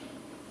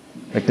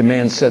 like the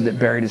man said that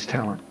buried his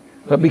talent,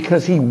 but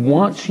because He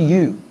wants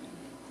you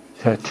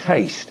to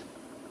taste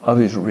of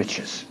His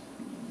riches.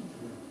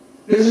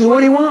 This is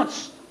what He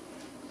wants.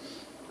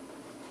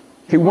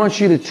 He wants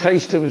you to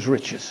taste of His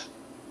riches.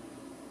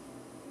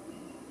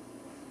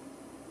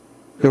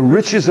 The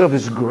riches of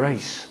His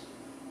grace.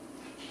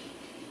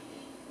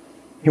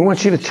 He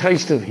wants you to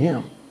taste of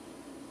Him.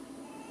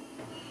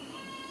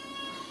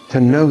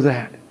 To know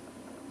that.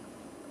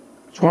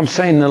 That's why I'm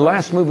saying in the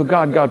last move of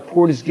God, God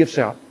poured His gifts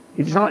out.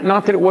 It's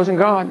not that it wasn't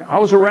God. I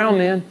was around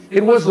then.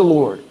 It was the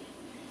Lord.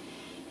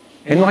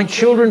 And like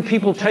children,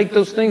 people take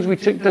those things, we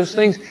take those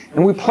things,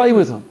 and we play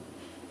with them.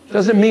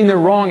 Doesn't mean they're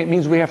wrong. It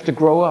means we have to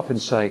grow up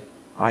and say,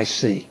 I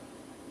see.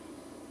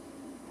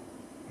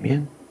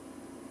 Amen?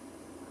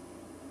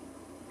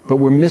 But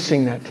we're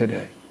missing that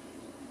today.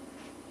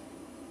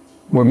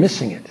 We're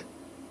missing it.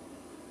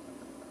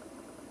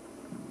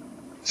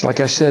 It's like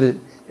I said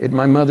at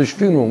my mother's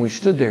funeral, we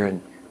stood there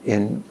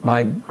and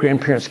my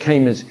grandparents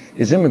came as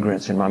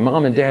immigrants, and my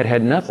mom and dad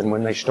had nothing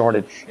when they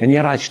started. And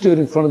yet I stood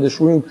in front of this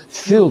room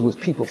filled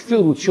with people,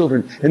 filled with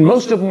children, and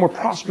most of them were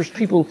prosperous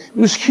people. It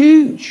was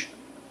huge.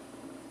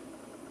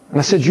 And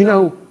I said,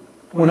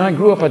 when I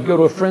grew up, I'd go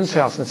to a friend's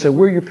house and I'd say,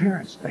 where are your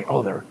parents?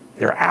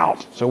 They're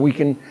out, so we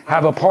can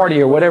have a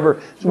party or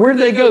whatever. So where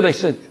did they go? They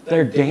said,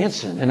 they're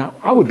dancing. And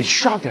I would be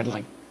shocked. I'd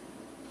like,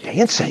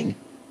 dancing?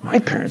 My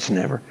parents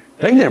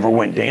they never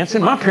went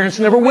dancing. My parents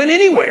never went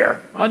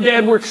anywhere. My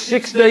dad worked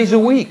 6 days a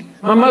week.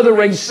 My mother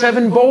raised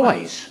 7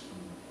 boys.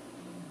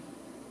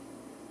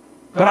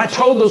 But I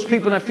told those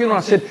people at that funeral,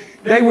 I said,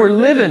 they were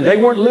living. They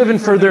weren't living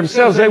for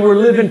themselves. They were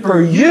living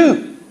for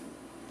you.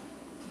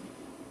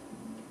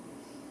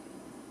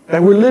 They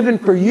were living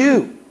for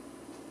you.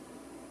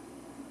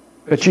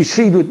 But you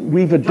see that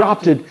we've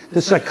adopted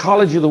the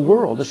psychology of the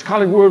world. The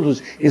psychology of the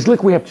world is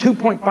look, we have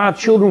 2.5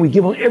 children. We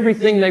give them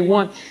everything they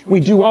want.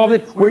 We do all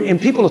that. And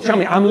people will tell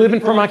me, I'm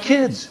living for my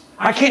kids.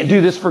 I can't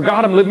do this for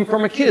God. I'm living for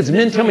my kids.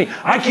 Men tell me,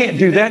 I can't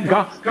do that.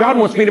 God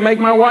wants me to make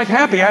my wife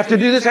happy. I have to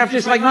do this. I have to.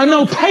 It's like,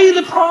 no, pay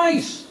the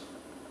price.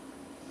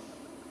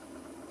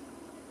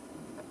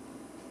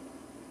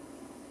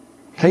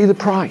 Pay the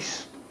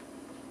price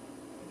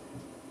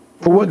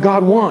for what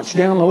God wants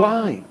down the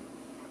line.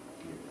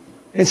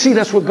 And see,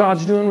 that's what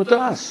God's doing with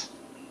us.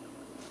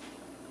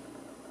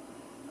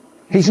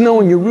 He's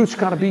knowing your roots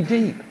got to be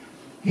deep.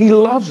 He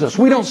loves us.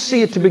 We don't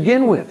see it to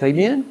begin with.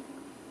 Amen?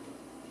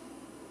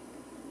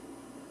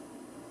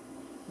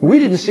 We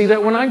didn't see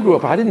that when I grew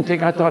up.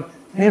 I thought,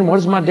 man, what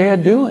is my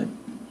dad doing?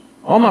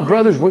 All my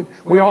brothers,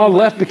 we all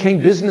left,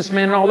 became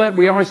businessmen and all that.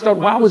 We always thought,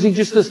 why was he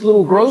just this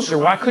little grocer?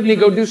 Why couldn't he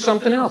go do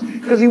something else?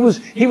 Because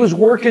he was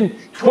working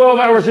 12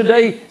 hours a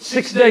day,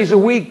 6 days a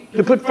week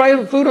to put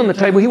food on the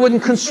table. He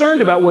wasn't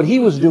concerned about what he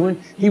was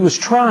doing. He was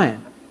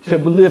trying to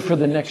live for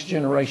the next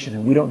generation.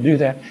 And we don't do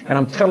that. And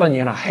I'm telling you,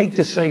 and I hate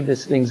to say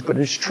these things, but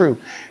it's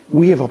true.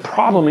 We have a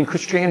problem in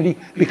Christianity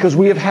because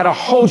we have had a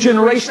whole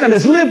generation that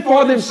has lived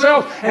for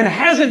themselves and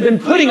hasn't been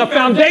putting a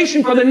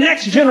foundation for the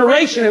next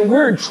generation, and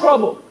we're in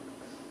trouble.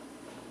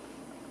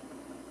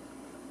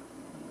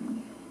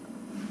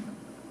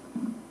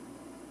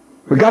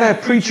 We've got to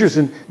have preachers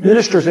and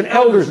ministers and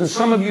elders, and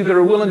some of you that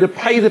are willing to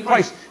pay the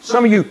price.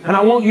 Some of you, and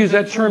I won't use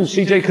that term,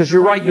 CJ, because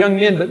you're right, young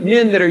men, but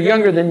men that are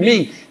younger than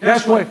me.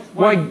 That's why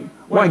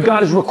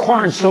God is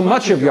requiring so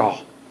much of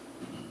y'all.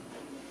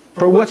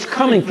 For what's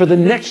coming for the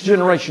next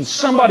generation.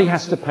 Somebody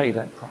has to pay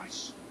that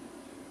price.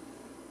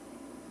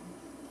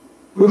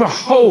 We have a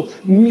whole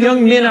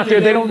young men out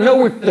there, they don't know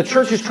where the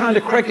church is trying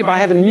to correct it by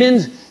having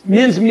men's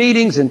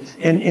meetings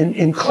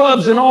and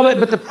clubs and all that.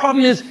 But the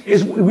problem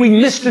is we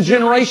missed a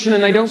generation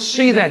and they don't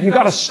see that. You've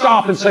got to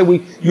stop and say,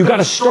 you've got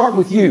to start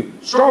with you.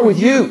 Start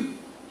with you.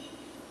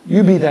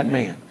 You be that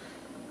man.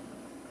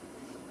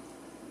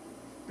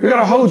 We've got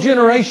a whole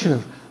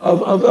generation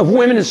of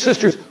women and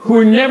sisters who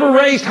were never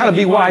raised how to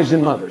be wives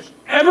and mothers.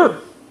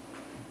 Ever.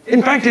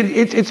 In fact,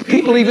 it's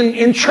people even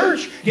in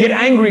church get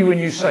angry when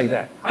you say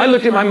that. I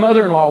looked at my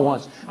mother-in-law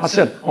once. I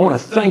said, I want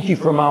to thank you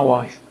for my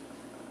wife.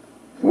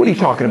 What are you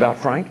talking about,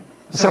 Frank?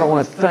 I said, I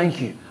want to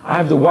thank you. I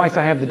have the wife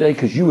I have today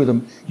because you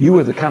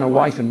were the kind of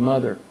wife and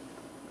mother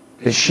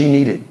that she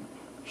needed.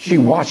 She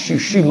watched you.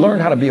 She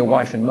learned how to be a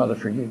wife and mother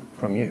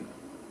from you.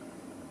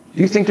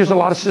 Do you think there's a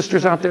lot of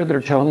sisters out there that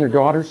are telling their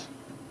daughters,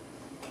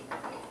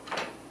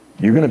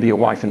 you're going to be a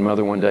wife and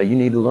mother one day. You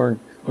need to learn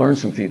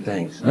some few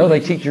things. No,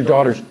 they teach your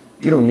daughters,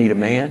 you don't need a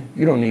man.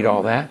 You don't need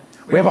all that.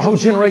 We have a whole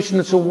generation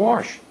that's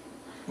awash.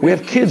 We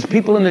have kids,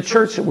 people in the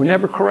church that were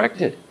never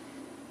corrected.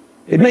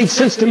 It made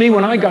sense to me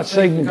when I got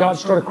saved and God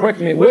started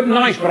correcting me. It wasn't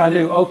nice, but I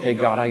knew, okay,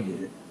 God, I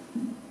did it.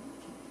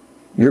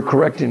 You're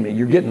correcting me.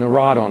 You're getting the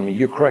rod on me.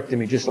 You're correcting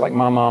me just like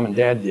my mom and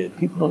dad did.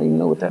 People don't even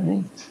know what that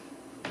means.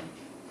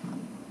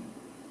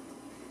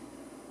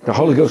 The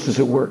Holy Ghost is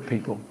at work,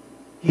 people.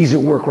 He's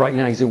at work right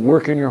now. He's at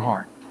work in your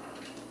heart.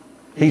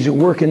 He's at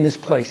work in this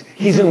place.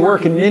 He's at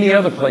work in many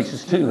other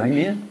places too.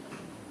 Amen?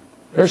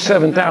 There's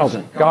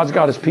 7,000. God's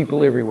got His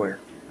people everywhere.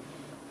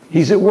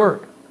 He's at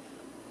work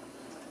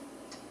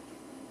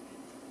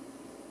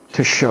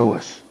to show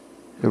us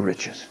the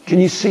riches.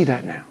 Can you see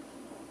that now?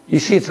 You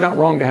see, it's not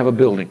wrong to have a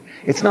building.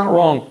 It's not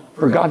wrong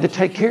for God to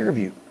take care of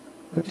you.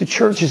 But the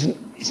church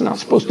it's not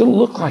supposed to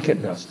look like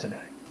it does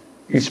today.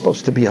 You're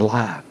supposed to be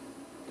alive.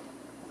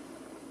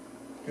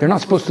 They're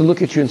not supposed to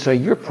look at you and say,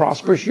 you're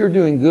prosperous, you're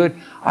doing good.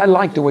 I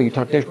like the way you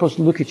talk. They're supposed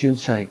to look at you and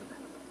say,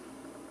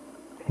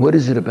 what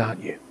is it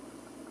about you?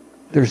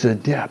 There's a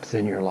depth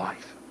in your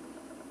life.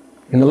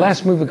 In the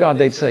last move of God,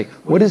 they'd say,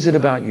 what is it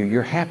about you?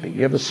 You're happy.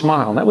 You have a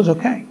smile. And that was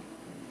okay.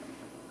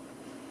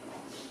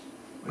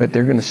 But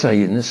they're going to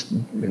say in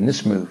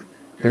this move,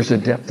 there's a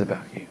depth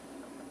about you.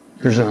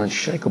 There's an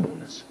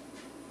unshakableness.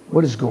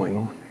 What is going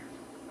on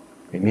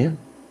there? Amen?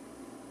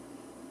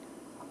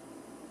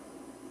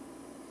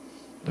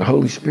 The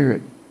Holy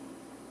Spirit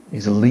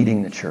is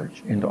leading the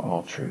church into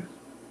all truth,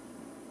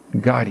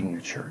 guiding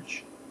the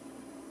church,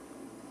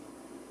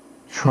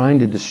 trying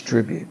to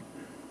distribute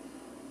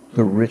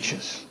the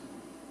riches.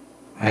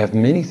 I have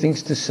many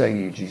things to say to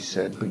you, Jesus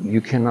said, but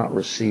you cannot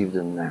receive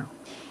them now.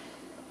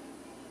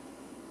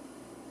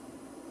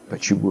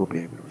 But you will be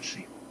able to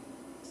receive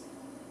them.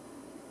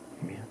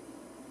 Amen.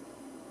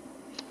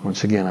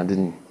 Once again, I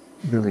didn't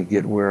really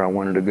get where I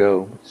wanted to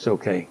go. It's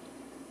okay.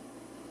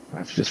 I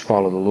have to just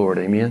follow the Lord.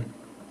 Amen.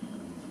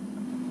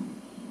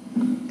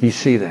 Do you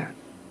see that?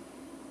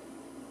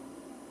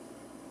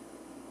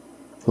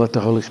 Let the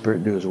Holy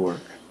Spirit do His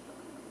work.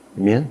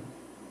 Amen?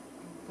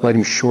 Let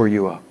Him shore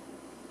you up.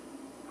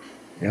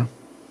 Yeah?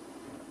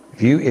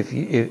 If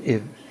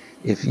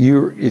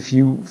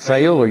you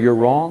fail or you're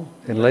wrong,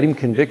 then let Him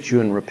convict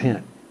you and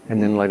repent,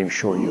 and then let Him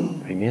shore you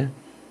up. Amen?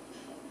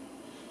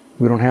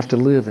 We don't have to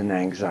live in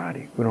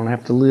anxiety. We don't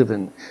have to live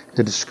in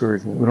the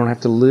discouragement. We don't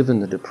have to live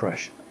in the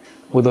depression.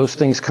 Will those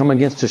things come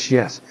against us?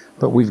 Yes.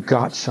 But we've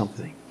got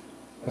something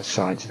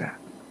besides that.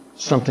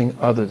 Something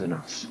other than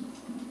us.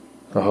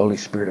 The Holy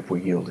Spirit, if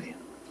we yield to Him.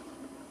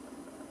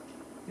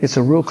 It's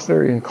a real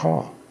clarion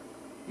call.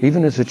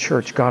 Even as a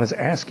church, God is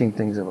asking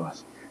things of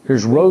us.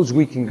 There's roads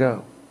we can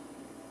go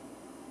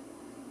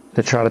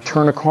to try to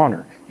turn a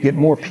corner, get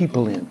more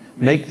people in,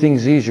 make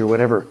things easier,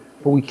 whatever.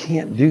 But we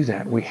can't do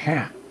that. We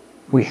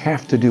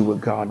have to do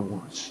what God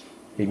wants.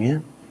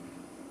 Amen?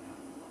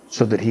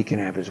 So that He can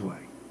have His way.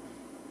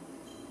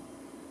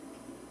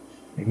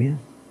 Amen?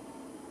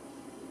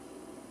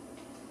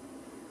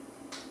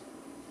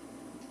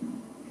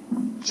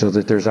 So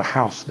that there's a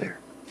house there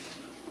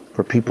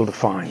for people to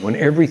find. When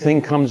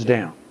everything comes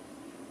down,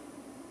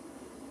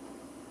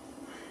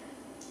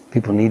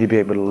 people need to be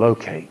able to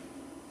locate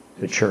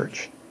the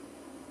church.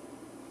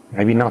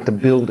 Maybe not the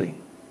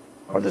building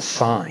or the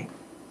sign,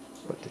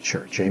 but the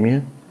church.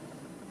 Amen?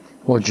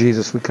 Lord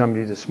Jesus, we come to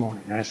You this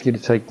morning. I ask You to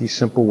take these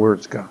simple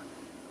words, God.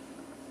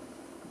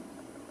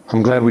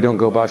 I'm glad we don't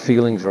go by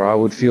feelings, or I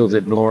would feel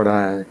that, Lord,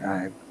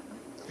 I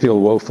feel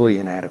woefully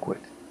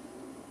inadequate.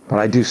 But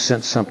I do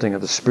sense something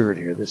of the Spirit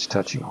here that's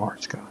touching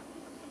hearts, God.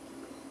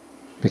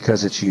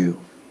 Because it's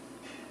You.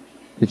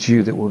 It's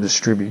You that will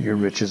distribute Your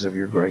riches of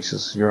Your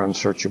graces, Your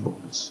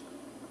unsearchableness.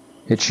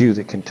 It's You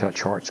that can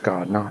touch hearts,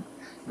 God,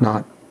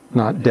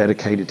 not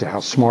dedicated to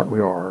how smart we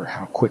are, or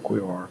how quick we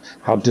are,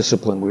 how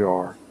disciplined we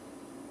are,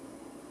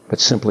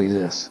 but simply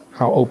this,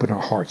 how open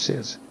our hearts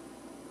is.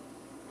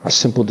 A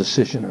simple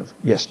decision of,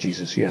 yes,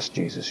 Jesus, yes,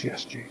 Jesus,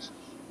 yes, Jesus.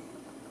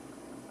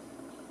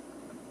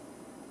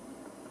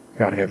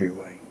 God, have Your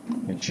way.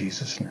 In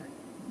Jesus' name.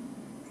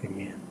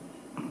 Amen.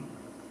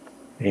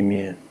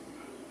 Amen.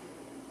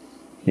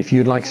 If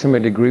you'd like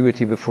somebody to agree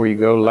with you before you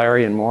go,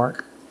 Larry and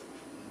Mark,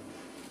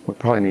 we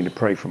probably need to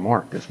pray for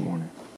Mark this morning.